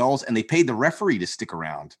leave the goals, and they paid the referee to stick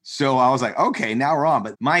around. So I was like, okay, now we're on.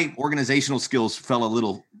 But my organizational skills fell a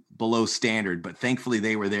little below standard, but thankfully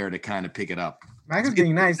they were there to kind of pick it up. Max was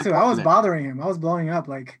being nice too. I was bothering him. I was blowing up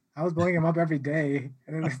him up every day.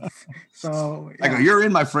 So yeah. I go, you're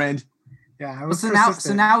in, my friend. Yeah. I was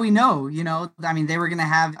so now we know, they were going to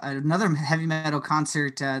have another heavy metal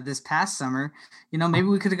concert this past summer. Maybe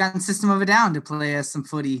we could have gotten System of a Down to play us some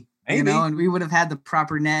footy, and we would have had the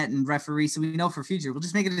proper net and referee. So we know for future, we'll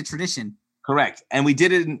just make it a tradition. Correct. And we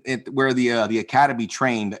did it where the academy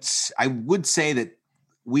trained. I would say that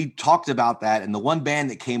we talked about that. And the one band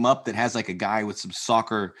that came up that has like a guy with some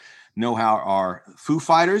soccer know-how are Foo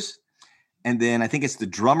Fighters. And then I think it's the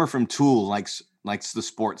drummer from Tool likes the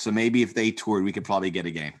sport. So maybe if they toured, we could probably get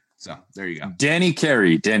a game. So there you go. Danny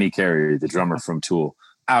Carey, the drummer from Tool.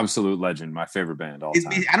 Absolute legend. My favorite band all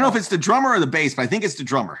time. I don't know if it's the drummer or the bass, but I think it's the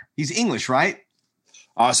drummer. He's English, right?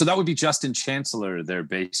 So that would be Justin Chancellor, their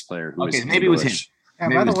bass player. Maybe it was him. Yeah,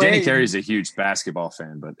 by the way, Danny Carey is a huge basketball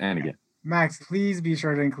fan, and again. Max, please be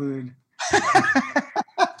sure to include.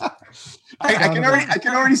 I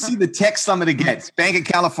can already see the text I'm going to get. Bank of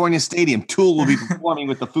California Stadium. Tool will be performing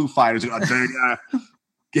with the Foo Fighters.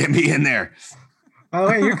 Get me in there. By the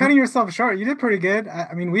way, you're cutting yourself short. You did pretty good.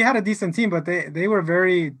 I mean, we had a decent team, but they were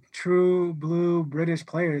very true blue British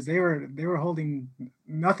players. They were holding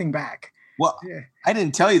nothing back. Well, Yeah. I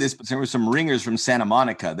didn't tell you this, but there were some ringers from Santa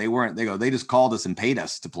Monica. They just called us and paid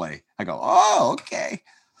us to play. I go, oh, okay.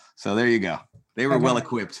 So there you go. They were well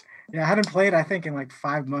equipped. Yeah, I hadn't played, I think, in like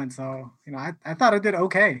 5 months. So, I thought I did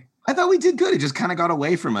okay. I thought we did good. It just kind of got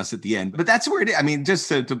away from us at the end. But that's where it is. I mean, just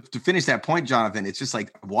to finish that point, Jonathan, it's just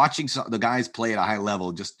like watching the guys play at a high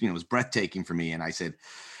level just, was breathtaking for me. And I said,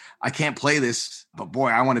 I can't play this, but boy,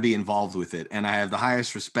 I want to be involved with it. And I have the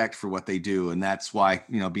highest respect for what they do. And that's why,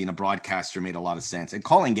 being a broadcaster made a lot of sense. And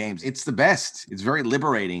calling games, it's the best. It's very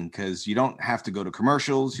liberating because you don't have to go to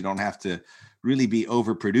commercials. You don't have to really be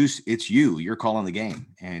overproduced. It's you're calling the game.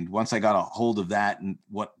 And once I got a hold of that and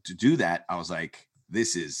what to do that, I was like,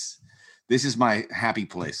 this is my happy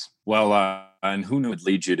place. Well, and who knew would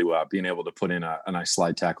lead you to being able to put in a nice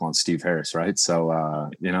slide tackle on Steve Harris, right? So,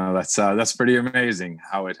 that's pretty amazing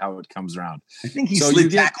how it comes around. I think he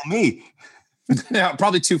slid tackle me. Yeah,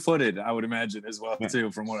 probably 2-footed, I would imagine as well, too,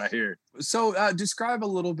 from what I hear. So describe a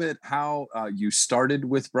little bit how you started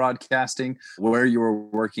with broadcasting, where you were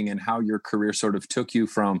working, and how your career sort of took you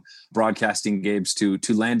from broadcasting games to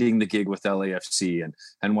landing the gig with LAFC,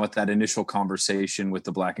 and what that initial conversation with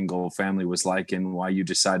the Black and Gold family was like, and why you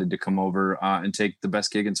decided to come over and take the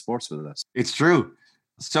best gig in sports with us. It's true.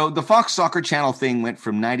 So the Fox Soccer Channel thing went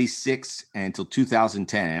from 96 until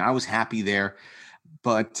 2010, and I was happy there.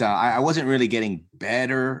 But I wasn't really getting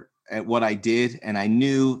better at what I did. And I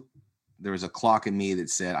knew there was a clock in me that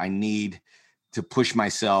said, I need to push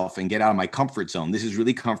myself and get out of my comfort zone. This is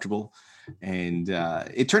really comfortable. And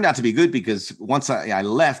it turned out to be good because once I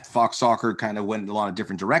left, Fox Soccer kind of went in a lot of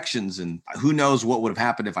different directions. And who knows what would have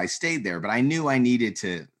happened if I stayed there. But I knew I needed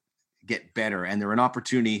to get better. And there were an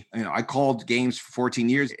opportunity. I called games for 14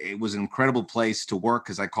 years. It was an incredible place to work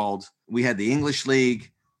because we had the English League,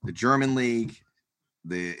 the German League,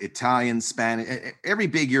 the Italian, Spanish, every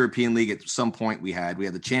big European league at some point we had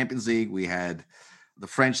the Champions League, we had the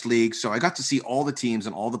French league. So I got to see all the teams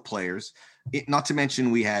and all the players. Not to mention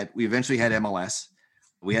we eventually had MLS.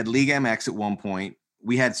 We had Liga MX at one point.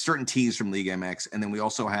 We had certain teams from Liga MX. And then we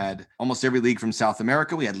also had almost every league from South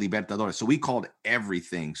America. We had Libertadores. So we called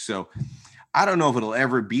everything. So I don't know if it'll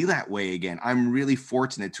ever be that way again. I'm really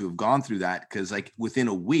fortunate to have gone through that because like within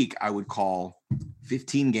a week, I would call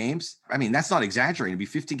 15 games. I mean, that's not exaggerating. It'd be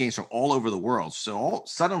 15 games from all over the world. So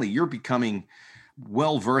suddenly you're becoming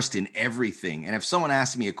well-versed in everything. And if someone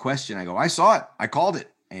asks me a question, I go, I saw it, I called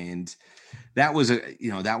it. And that was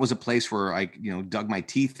a place where I, dug my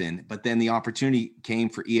teeth in. But then the opportunity came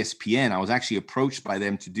for ESPN. I was actually approached by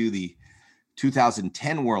them to do the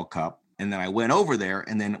 2010 World Cup. And then I went over there.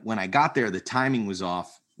 And then when I got there, the timing was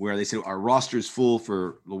off where they said, our roster is full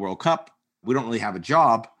for the World Cup. We don't really have a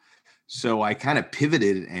job. So I kind of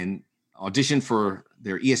pivoted and auditioned for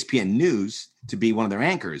their ESPN News to be one of their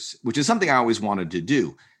anchors, which is something I always wanted to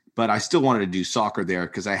do. But I still wanted to do soccer there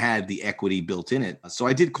because I had the equity built in it. So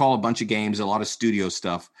I did call a bunch of games, a lot of studio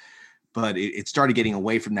stuff, but it started getting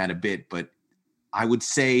away from that a bit. But I would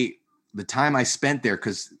say the time I spent there,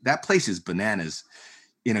 because that place is bananas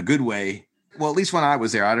in a good way. Well, at least when I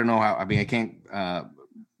was there, I don't know how, I mean, I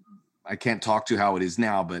can't talk to how it is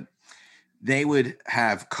now, but they would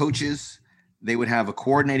have coaches. They would have a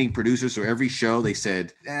coordinating producer. So every show they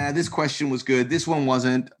said, this question was good. This one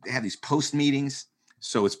wasn't. They have these post meetings.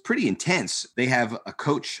 So it's pretty intense. They have a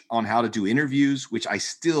coach on how to do interviews, which I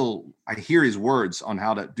hear his words on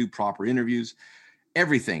how to do proper interviews,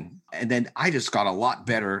 everything. And then I just got a lot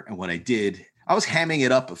better at what I did. I was hamming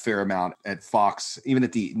it up a fair amount at Fox, even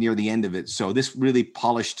at near the end of it. So this really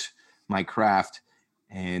polished my craft.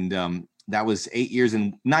 And that was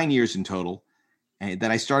 9 years in total. And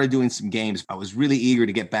then I started doing some games. I was really eager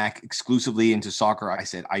to get back exclusively into soccer. I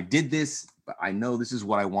said, I did this, but I know this is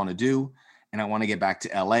what I want to do. And I want to get back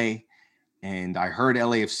to LA. And I heard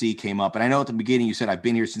LAFC came up. And I know at the beginning you said I've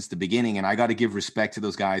been here since the beginning. And I got to give respect to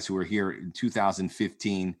those guys who were here in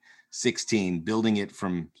 2015, 16, building it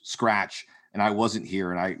from scratch. And I wasn't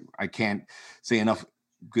here. And I can't say enough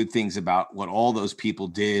good things about what all those people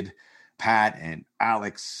did. Pat and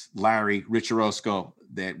Alex, Larry, Rich Orozco,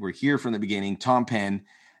 that were here from the beginning, Tom Penn,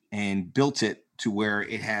 and built it to where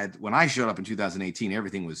it had, when I showed up in 2018,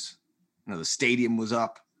 everything was, the stadium was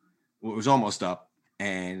up. Well, it was almost up,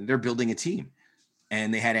 and they're building a team,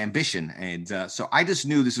 and they had ambition. And so I just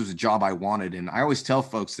knew this was a job I wanted. And I always tell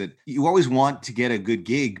folks that you always want to get a good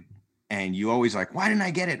gig, and you always like, why didn't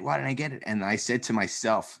I get it? Why didn't I get it? And I said to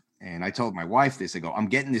myself, and I told my wife this, I go, I'm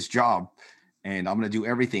getting this job and I'm going to do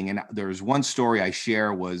everything. And there's one story I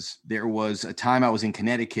share there was a time I was in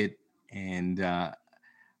Connecticut, and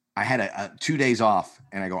I had a 2 days off,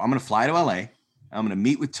 and I go, I'm going to fly to LA. I'm going to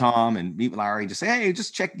meet with Tom and meet with Larry, just say, hey,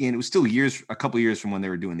 just checking in. It was still a couple of years from when they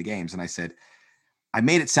were doing the games. And I said, I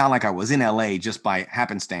made it sound like I was in LA just by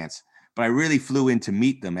happenstance, but I really flew in to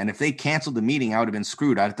meet them. And if they canceled the meeting, I would have been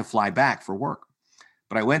screwed. I'd have to fly back for work.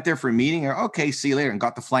 But I went there for a meeting, or okay, see you later, and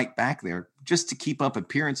got the flight back there just to keep up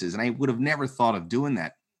appearances. And I would have never thought of doing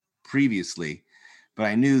that previously, but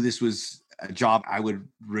I knew this was a job I would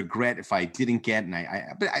regret if I didn't get.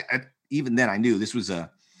 And even then I knew this was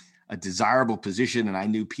a desirable position, and I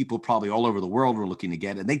knew people probably all over the world were looking to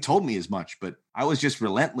get it. And they told me as much, but I was just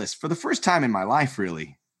relentless for the first time in my life,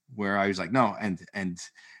 really, where I was like, no. And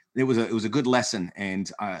it was a good lesson.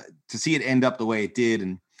 And to see it end up the way it did,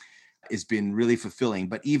 and it's been really fulfilling.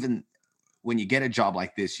 But even when you get a job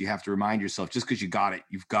like this, you have to remind yourself, just because you got it,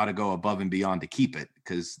 you've got to go above and beyond to keep it,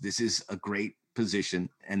 because this is a great position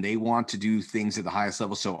and they want to do things at the highest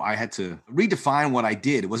level. So I had to redefine what I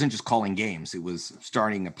did. It wasn't just calling games. It was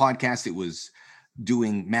starting a podcast. It was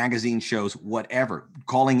doing magazine shows, whatever,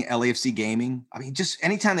 calling LAFC gaming. I mean, just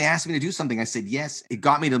anytime they asked me to do something, I said yes. It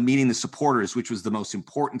got me to meeting the supporters, which was the most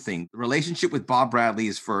important thing. The relationship with Bob Bradley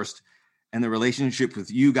is first, and the relationship with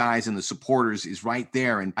you guys and the supporters is right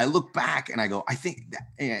there. And I look back and I go, I think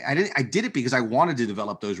I did it because I wanted to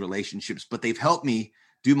develop those relationships, but they've helped me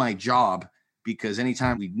do my job, because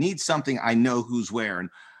anytime we need something, I know who's where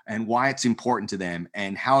and why it's important to them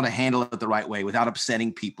and how to handle it the right way without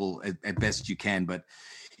upsetting people at best you can. But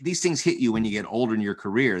these things hit you when you get older in your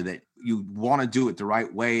career, that you want to do it the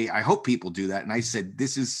right way. I hope people do that. And I said,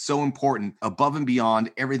 this is so important, above and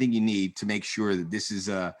beyond everything you need, to make sure that this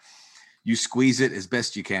is you squeeze it as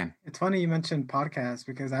best you can. It's funny you mentioned podcasts,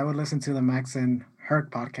 because I would listen to the Max and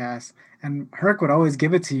Herc podcast, and Herc would always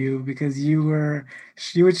give it to you because you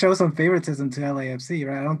would show some favoritism to LAFC,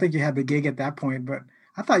 right? I don't think you had the gig at that point, but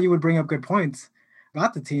I thought you would bring up good points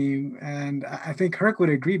about the team, and I think Herc would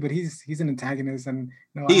agree. But he's an antagonist, and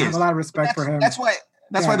I have a lot of respect for him. That's why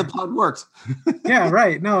the pod works. Yeah,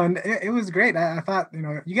 right. No, and it was great. I thought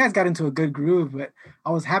you guys got into a good groove, but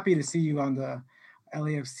I was happy to see you on the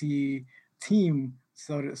LAFC team,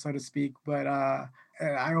 so to speak. But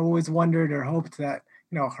I always wondered or hoped that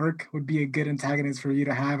Herc would be a good antagonist for you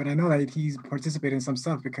to have, and I know that he's participated in some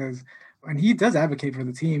stuff, because and he does advocate for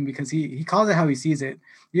the team, because he calls it how he sees it,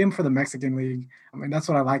 even for the Mexican League. I mean, that's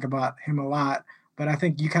what I like about him a lot. But I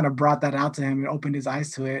think you kind of brought that out to him and opened his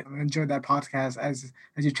eyes to it. I enjoyed that podcast as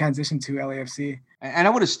you transitioned to LAFC. And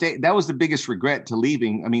I would have stayed. That was the biggest regret to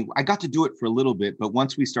leaving. I mean, I got to do it for a little bit, but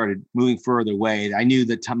once we started moving further away, I knew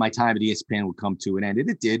that my time at ESPN would come to an end. And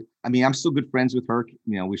it did. I mean, I'm still good friends with Herc.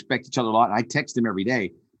 We respect each other a lot. And I text him every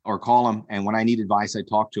day or call him. And when I need advice, I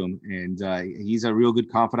talk to him. And he's a real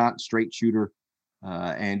good confidant, straight shooter.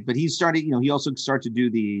 But he started, he also started to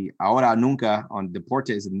do the Ahora Nunca on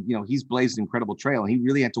Deportes, and, he's blazed an incredible trail, and he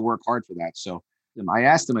really had to work hard for that. So I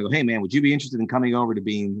asked him, I go, hey man, would you be interested in coming over to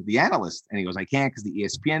being the analyst? And he goes, I can't, because the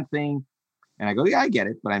ESPN thing. And I go, yeah, I get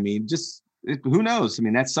it. But I mean, who knows? I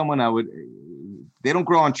mean, that's someone they don't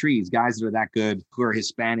grow on trees, guys that are that good, who are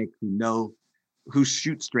Hispanic, who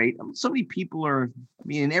shoot straight. So many people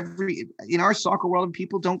in our soccer world,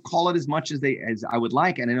 people don't call it as much as I would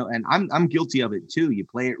like. And I know, and I'm guilty of it too. You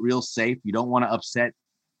play it real safe. You don't want to upset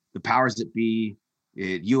the powers that be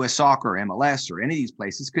at US Soccer, MLS, or any of these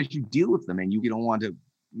places, because you deal with them and you don't want to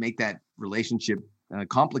make that relationship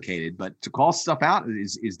complicated. But to call stuff out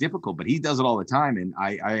is difficult. But he does it all the time, and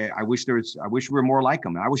I wish we were more like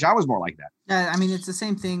him. I wish I was more like that. Yeah, I mean, it's the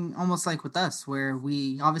same thing, almost like with us, where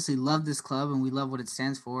we obviously love this club and we love what it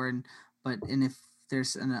stands for, and if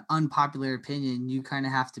there's an unpopular opinion, you kind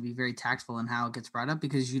of have to be very tactful in how it gets brought up,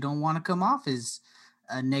 because you don't want to come off as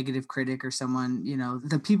a negative critic or someone,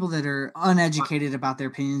 the people that are uneducated about their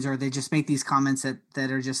opinions, or they just make these comments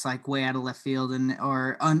that are just like way out of left field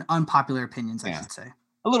or unpopular opinions, I should say.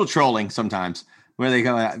 A little trolling sometimes where they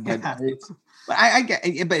go, I get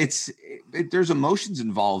it, but there's emotions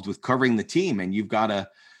involved with covering the team, and you've got to,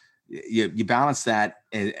 you balance that.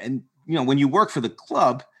 And when you work for the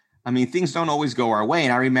club, I mean, things don't always go our way.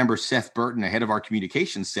 And I remember Seth Burton, the head of our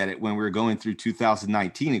communications, said it when we were going through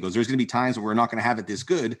 2019. He goes, there's going to be times where we're not going to have it this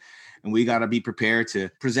good. And we got to be prepared to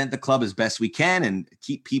present the club as best we can and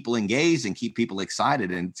keep people engaged and keep people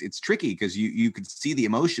excited. And it's tricky because you could see the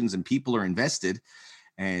emotions and people are invested,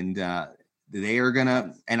 and they are going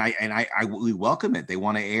to, we welcome it. They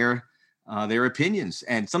want to air their opinions.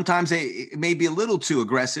 And sometimes it may be a little too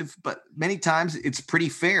aggressive, but many times it's pretty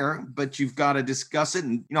fair, but you've got to discuss it.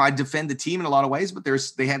 And, I defend the team in a lot of ways, but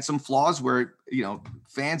they had some flaws where,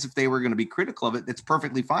 fans, if they were going to be critical of it, that's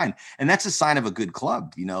perfectly fine. And that's a sign of a good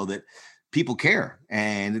club, that people care,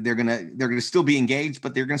 and they're gonna still be engaged,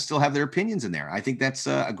 but they're gonna still have their opinions in there. I think that's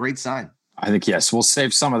a great sign. I think, yes, we'll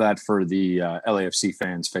save some of that for the LAFC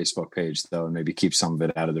fans Facebook page, though, and maybe keep some of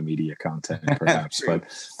it out of the media content, perhaps. But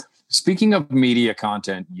speaking of media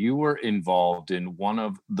content, you were involved in one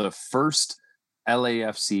of the first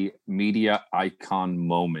LAFC media icon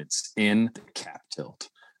moments in the cap tilt.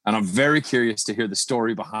 And I'm very curious to hear the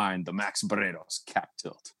story behind the Max Barretos cap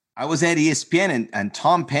tilt. I was at ESPN and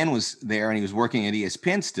Tom Penn was there, and he was working at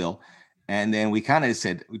ESPN still. And then we kind of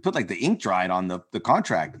said, we put like the ink dried on the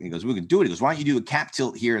contract. And he goes, we can do it. He goes, why don't you do a cap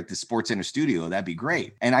tilt here at the Sports Center studio? That'd be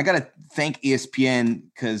great. And I got to thank ESPN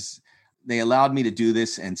because they allowed me to do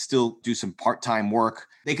this and still do some part-time work.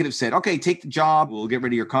 They could have said, okay, take the job. We'll get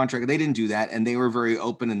rid of your contract. They didn't do that. And they were very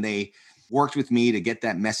open, and they worked with me to get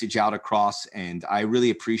that message out across. And I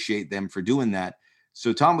really appreciate them for doing that.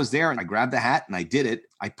 So Tom was there, and I grabbed the hat and I did it.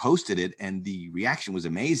 I posted it, and the reaction was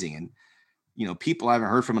amazing. And people I haven't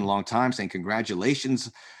heard from in a long time saying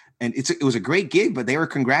congratulations. And it was a great gig, but they were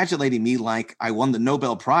congratulating me like I won the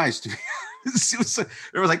Nobel Prize. It was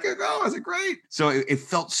like, oh, is it great? So it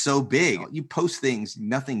felt so big. You post things,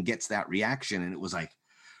 nothing gets that reaction. And it was like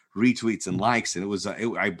retweets and likes. And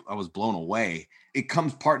I was blown away. It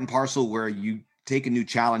comes part and parcel where you take a new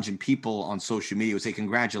challenge and people on social media would say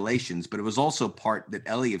congratulations, but it was also part that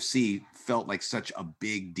LAFC felt like such a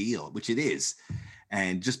big deal, which it is.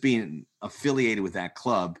 And just being affiliated with that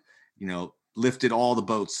club, lifted all the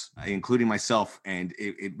boats, including myself, and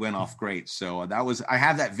it went off great. So I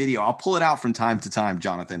have that video. I'll pull it out from time to time,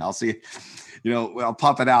 Jonathan. I'll see it, I'll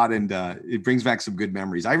pop it out, and it brings back some good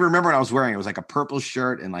memories. I remember when I was wearing, it was like a purple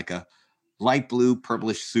shirt and like a light blue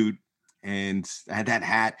purplish suit. And I had that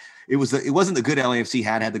hat. It wasn't the good LAFC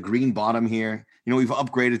hat. It had the green bottom here. We've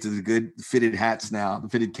upgraded to the good fitted hats now, the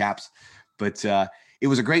fitted caps, but it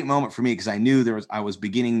was a great moment for me because I knew I was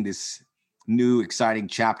beginning this new exciting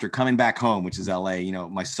chapter coming back home, which is LA.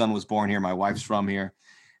 My son was born here. My wife's from here.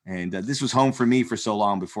 And this was home for me for so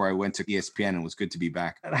long before I went to ESPN, and it was good to be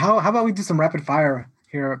back. How about we do some rapid fire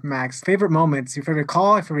here, Max? Favorite moments, your favorite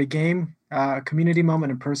call, your favorite game, community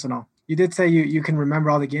moment, and personal. You did say you can remember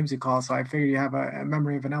all the games you call, so I figured you have a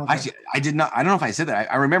memory of an elephant. Actually, I did not. I don't know if I said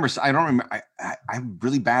that. I remember. I don't remember. I'm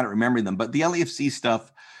really bad at remembering them, but the LAFC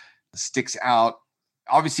stuff sticks out.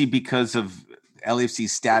 Obviously, because of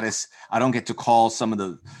LAFC's status, I don't get to call some of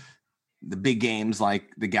the big games like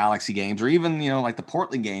the Galaxy games or even, like the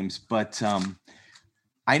Portland games. But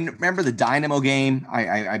I remember the Dynamo game.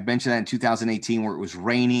 I mentioned that in 2018 where it was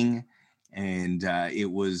raining and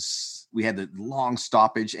we had the long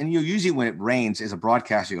stoppage. And usually when it rains as a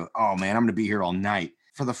broadcaster, you go, oh man, I'm going to be here all night.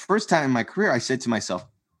 For the first time in my career, I said to myself,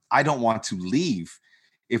 I don't want to leave.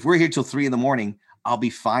 If we're here till 3 a.m, I'll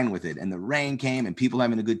be fine with it. And the rain came and people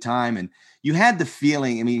having a good time. And you had the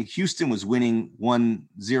feeling, Houston was winning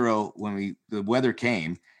 1-0 when the weather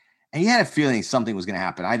came. And you had a feeling something was going to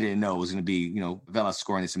happen. I didn't know it was going to be, Vela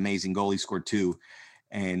scoring this amazing goal. He scored 2.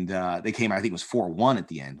 And they came, I think it was 4-1 at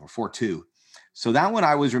the end or 4-2. So that one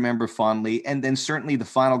I always remember fondly. And then certainly the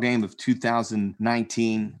final game of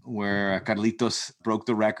 2019 where Carlitos broke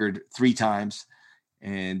the record 3 times.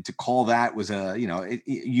 And to call that was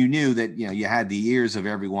you knew that, you had the ears of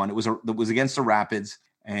everyone. It was against the Rapids,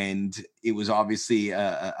 and it was obviously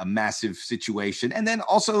a massive situation. And then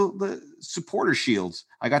also the supporter shields.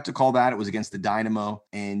 I got to call that. It was against the Dynamo,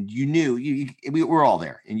 and you knew we were all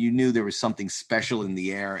there, and you knew there was something special in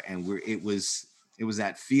the air. And it was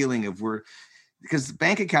that feeling of because the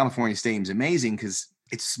Banc of California Stadium is amazing because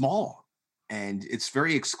it's small. And it's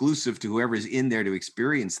very exclusive to whoever's in there to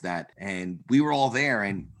experience that. And we were all there,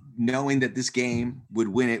 and knowing that this game would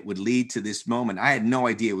win it would lead to this moment. I had no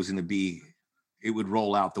idea it would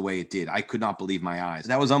roll out the way it did. I could not believe my eyes.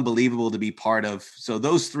 That was unbelievable to be part of. So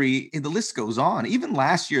those 3, the list goes on. Even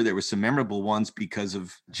last year, there were some memorable ones because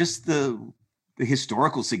of just the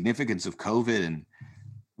historical significance of COVID and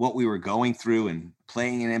what we were going through and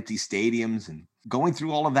playing in empty stadiums and going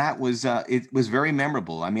through all of that it was very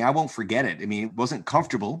memorable. I won't forget it. It wasn't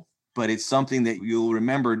comfortable, but it's something that you'll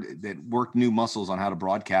remember that worked new muscles on how to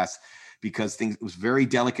broadcast because it was a very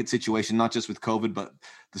delicate situation, not just with COVID, but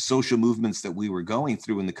the social movements that we were going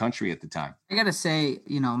through in the country at the time. I got to say,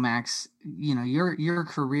 Max, your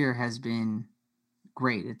career has been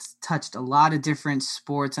great. It's touched a lot of different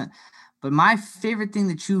sports. But my favorite thing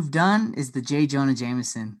that you've done is the J. Jonah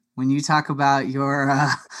Jameson. When you talk about your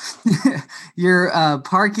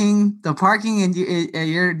parking in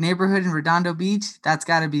your neighborhood in Redondo Beach, that's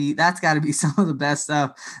got to be some of the best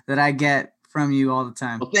stuff that I get from you all the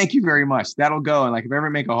time. Well, thank you very much. That'll go. And if I ever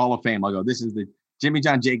make a Hall of Fame, I'll go, this is the Jimmy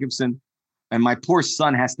John Jacobson. And my poor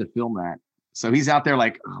son has to film that. So he's out there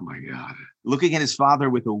like, oh my God, looking at his father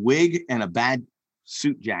with a wig and a bad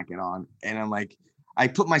suit jacket on. And I'm like, I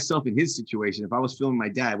put myself in his situation. If I was filming my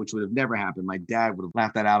dad, which would have never happened, my dad would have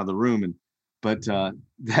laughed that out of the room. But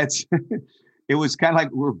that's, it was kind of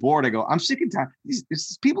like we were bored. I go, I'm sick and tired.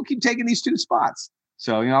 These people keep taking these two spots.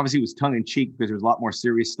 So, obviously it was tongue in cheek because there was a lot more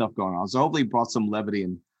serious stuff going on. So hopefully it brought some levity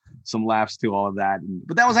and some laughs to all of that.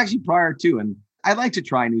 But that was actually prior to, and I like to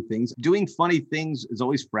try new things. Doing funny things is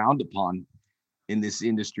always frowned upon in this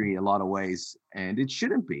industry in a lot of ways. And it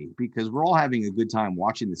shouldn't be, because we're all having a good time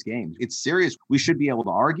watching this game. It's serious. We should be able to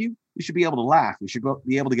argue. We should be able to laugh. We should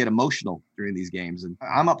be able to get emotional during these games. And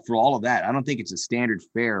I'm up for all of that. I don't think it's a standard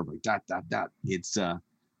fare of like ... It's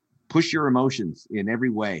push your emotions in every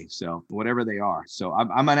way. So whatever they are. So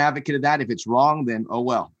I'm an advocate of that. If it's wrong, then oh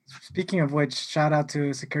well. Speaking of which, shout out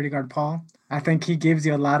to security guard Paul. I think he gives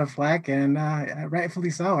you a lot of flack, and rightfully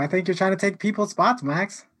so. I think you're trying to take people's spots,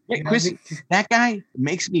 Max. Yeah, Chris, that guy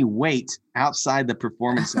makes me wait outside the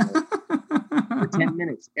performance center for 10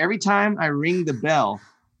 minutes. Every time I ring the bell,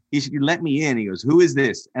 he should let me in. He goes, who is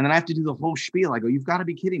this? And then I have to do the whole spiel. I go, you've got to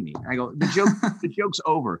be kidding me. I go, the joke's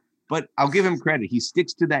over. But I'll give him credit. He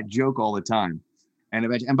sticks to that joke all the time. And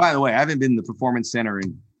by the way, I haven't been in the performance center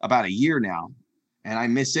in about a year now. And I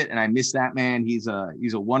miss it. And I miss that man. He's a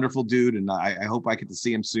wonderful dude. And I hope I get to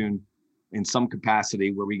see him soon in some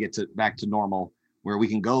capacity where we get back to normal, where we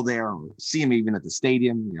can go there or see him even at the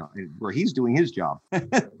stadium, where he's doing his job. I've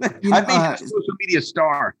made him a social media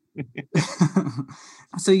star.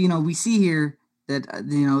 So, we see here that,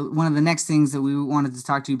 one of the next things that we wanted to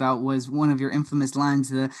talk to you about was one of your infamous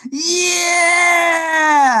lines, yeah!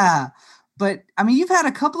 But, you've had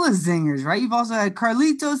a couple of zingers, right? You've also had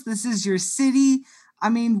Carlitos, this is your city.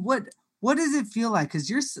 What does it feel like?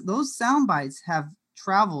 Because those sound bites have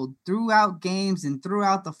traveled throughout games and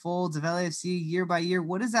throughout the folds of LAFC year by year.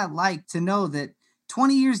 What is that like to know that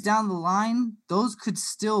 20 years down the line, those could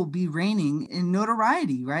still be reigning in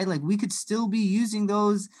notoriety, right? Like we could still be using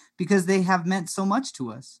those because they have meant so much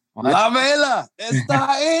to us. La vela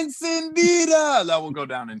está encendida. That will go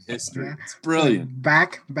down in history. Yeah. It's brilliant.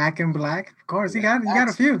 Back in black. Of course, you got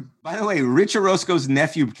a few. By the way, Rich Orozco's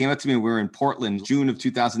nephew came up to me when we were in Portland, June of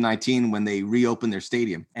 2019, when they reopened their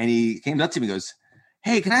stadium. And he came up to me and goes,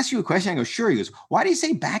 hey, can I ask you a question? I go, sure. He goes, why do you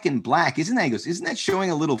say back in black? He goes, isn't that showing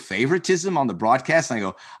a little favoritism on the broadcast? And I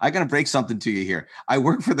go, I got to break something to you here. I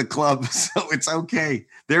work for the club, so it's okay.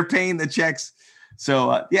 They're paying the checks.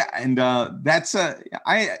 So, that's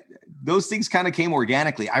those things kind of came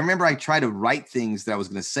organically. I remember I tried to write things that I was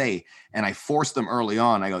going to say, and I forced them early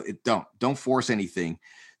on. I go, don't force anything.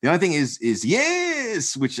 The only thing is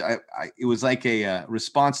yes, which it was like a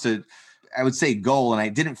response to, I would say, goal, and I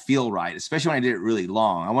didn't feel right, especially when I did it really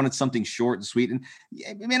long. I wanted something short and sweet, and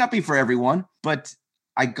it may not be for everyone, but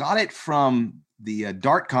I got it from the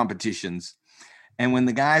dart competitions. And when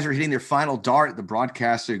the guys are hitting their final dart, the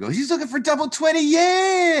broadcaster goes, he's looking for double 20.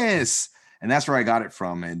 Yes. And that's where I got it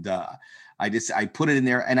from. And I put it in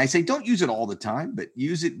there, and I say, don't use it all the time, but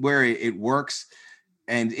use it where it works.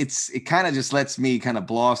 And it kind of just lets me kind of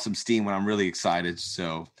blow off some steam when I'm really excited.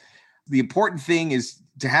 So the important thing is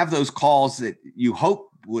to have those calls that you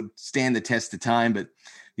hope would stand the test of time. But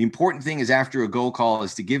the important thing is after a goal call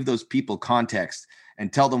is to give those people context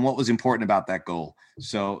and tell them what was important about that goal.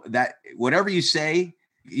 So that whatever you say,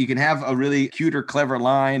 you can have a really cute or clever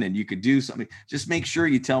line and you could do something. Just make sure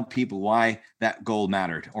you tell people why that goal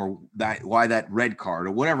mattered or why that red card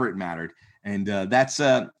or whatever it mattered. And those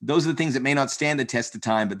are the things that may not stand the test of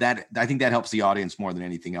time, but I think that helps the audience more than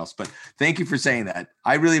anything else. But thank you for saying that.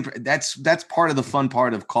 That's part of the fun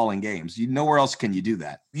part of calling games. Nowhere else can you do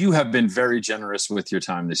that. You have been very generous with your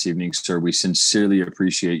time this evening, sir. We sincerely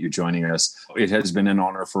appreciate you joining us. It has been an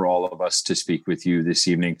honor for all of us to speak with you this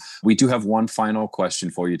evening. We do have one final question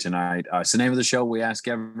for you tonight. It's the name of the show we ask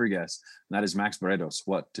every guest. And that is, Max Barretos,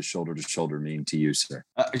 what does shoulder to shoulder mean to you, sir?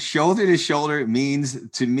 Shoulder to shoulder means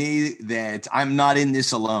to me that I'm not in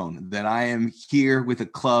this alone, that I am here with a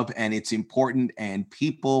club and it's important, and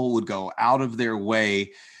people would go out of their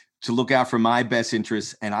way to look out for my best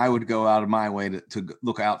interests, and I would go out of my way to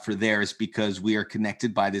look out for theirs because we are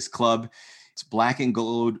connected by this club. It's black and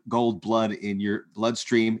gold blood in your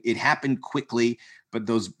bloodstream. It happened quickly, but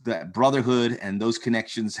that brotherhood and those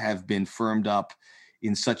connections have been firmed up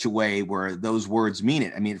in such a way where those words mean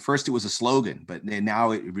it. I mean, at first it was a slogan, but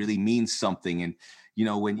now it really means something. And,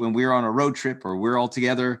 when we're on a road trip or we're all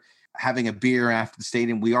together having a beer after the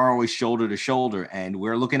stadium, we are always shoulder to shoulder and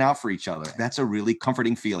we're looking out for each other. That's a really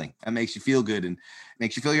comforting feeling. That makes you feel good and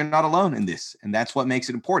makes you feel you're not alone in this. And that's what makes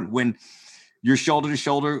it important. When you're shoulder to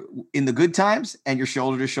shoulder in the good times and you're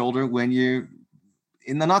shoulder to shoulder when you're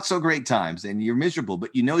in the not so great times and you're miserable,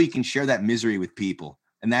 but you know you can share that misery with people.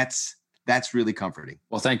 And that's really comforting.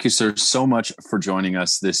 Well, thank you, sir, so much for joining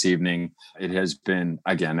us this evening. It has been,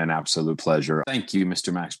 again, an absolute pleasure. Thank you,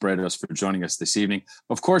 Mr. Max Bretos, for joining us this evening.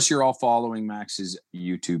 Of course, you're all following Max's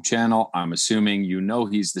YouTube channel. I'm assuming you know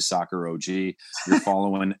he's the soccer OG. You're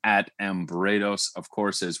following at M Bretos, of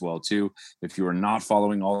course, as well, too. If you are not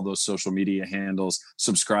following all those social media handles,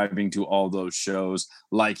 subscribing to all those shows,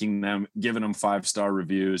 liking them, giving them 5-star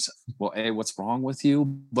reviews, well, A, what's wrong with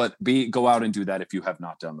you? But B, go out and do that if you have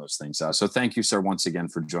not done those things. So thank you, sir, once again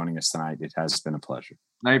for joining us tonight. It has been a pleasure.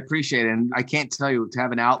 I appreciate it. And I can't tell you, to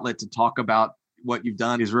have an outlet to talk about what you've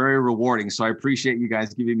done is very rewarding. So I appreciate you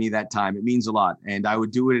guys giving me that time. It means a lot. And I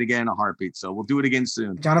would do it again in a heartbeat. So we'll do it again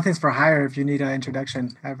soon. Jonathan's for hire if you need an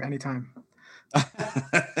introduction at any time.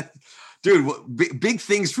 Dude, big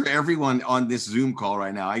things for everyone on this Zoom call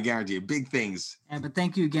right now. I guarantee you, big things. Yeah, but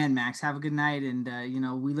thank you again, Max. Have a good night. And,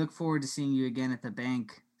 we look forward to seeing you again at the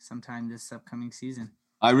bank sometime this upcoming season.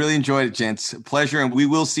 I really enjoyed it, gents. Pleasure, and we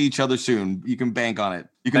will see each other soon. You can bank on it.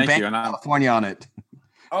 You can bank California on it.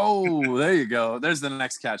 Oh, there you go. There's the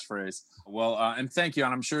next catchphrase. Well, and thank you.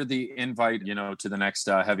 And I'm sure the invite, to the next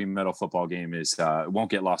heavy metal football game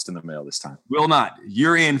won't get lost in the mail this time. Will not.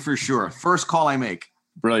 You're in for sure. First call I make.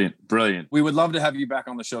 Brilliant. We would love to have you back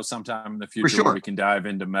on the show sometime in the future. For sure. Where we can dive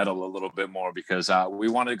into metal a little bit more because we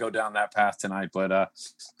wanted to go down that path tonight, but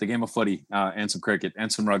the game of footy and some cricket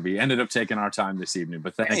and some rugby ended up taking our time this evening.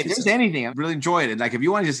 But thank you. If there's anything, I really enjoyed it. Like if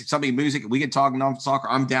you want to just something music, we can talk non-soccer.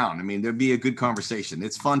 I'm down. I mean, there'd be a good conversation.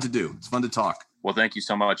 It's fun to do. It's fun to talk. Well, thank you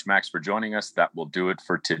so much, Max, for joining us. That will do it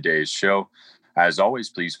for today's show. As always,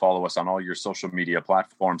 please follow us on all your social media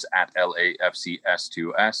platforms at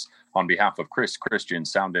LAFCS2S. On behalf of Chris, Christian,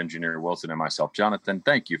 sound engineer Wilson, and myself, Jonathan,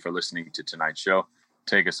 thank you for listening to tonight's show.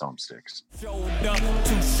 Take us home, Sticks. Shoulder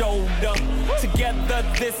to shoulder, together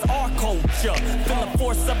this our culture. Feel the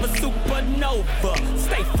force of a supernova.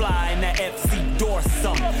 Stay fly in that FC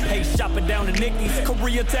Dorsum. Hey, shopping down to Nikki's,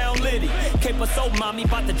 Koreatown Liddy. Cape us old mommy,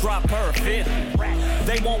 about to drop her fit.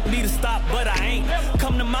 They want me to stop, but I ain't.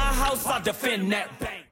 Come to my house, I'll defend that bank.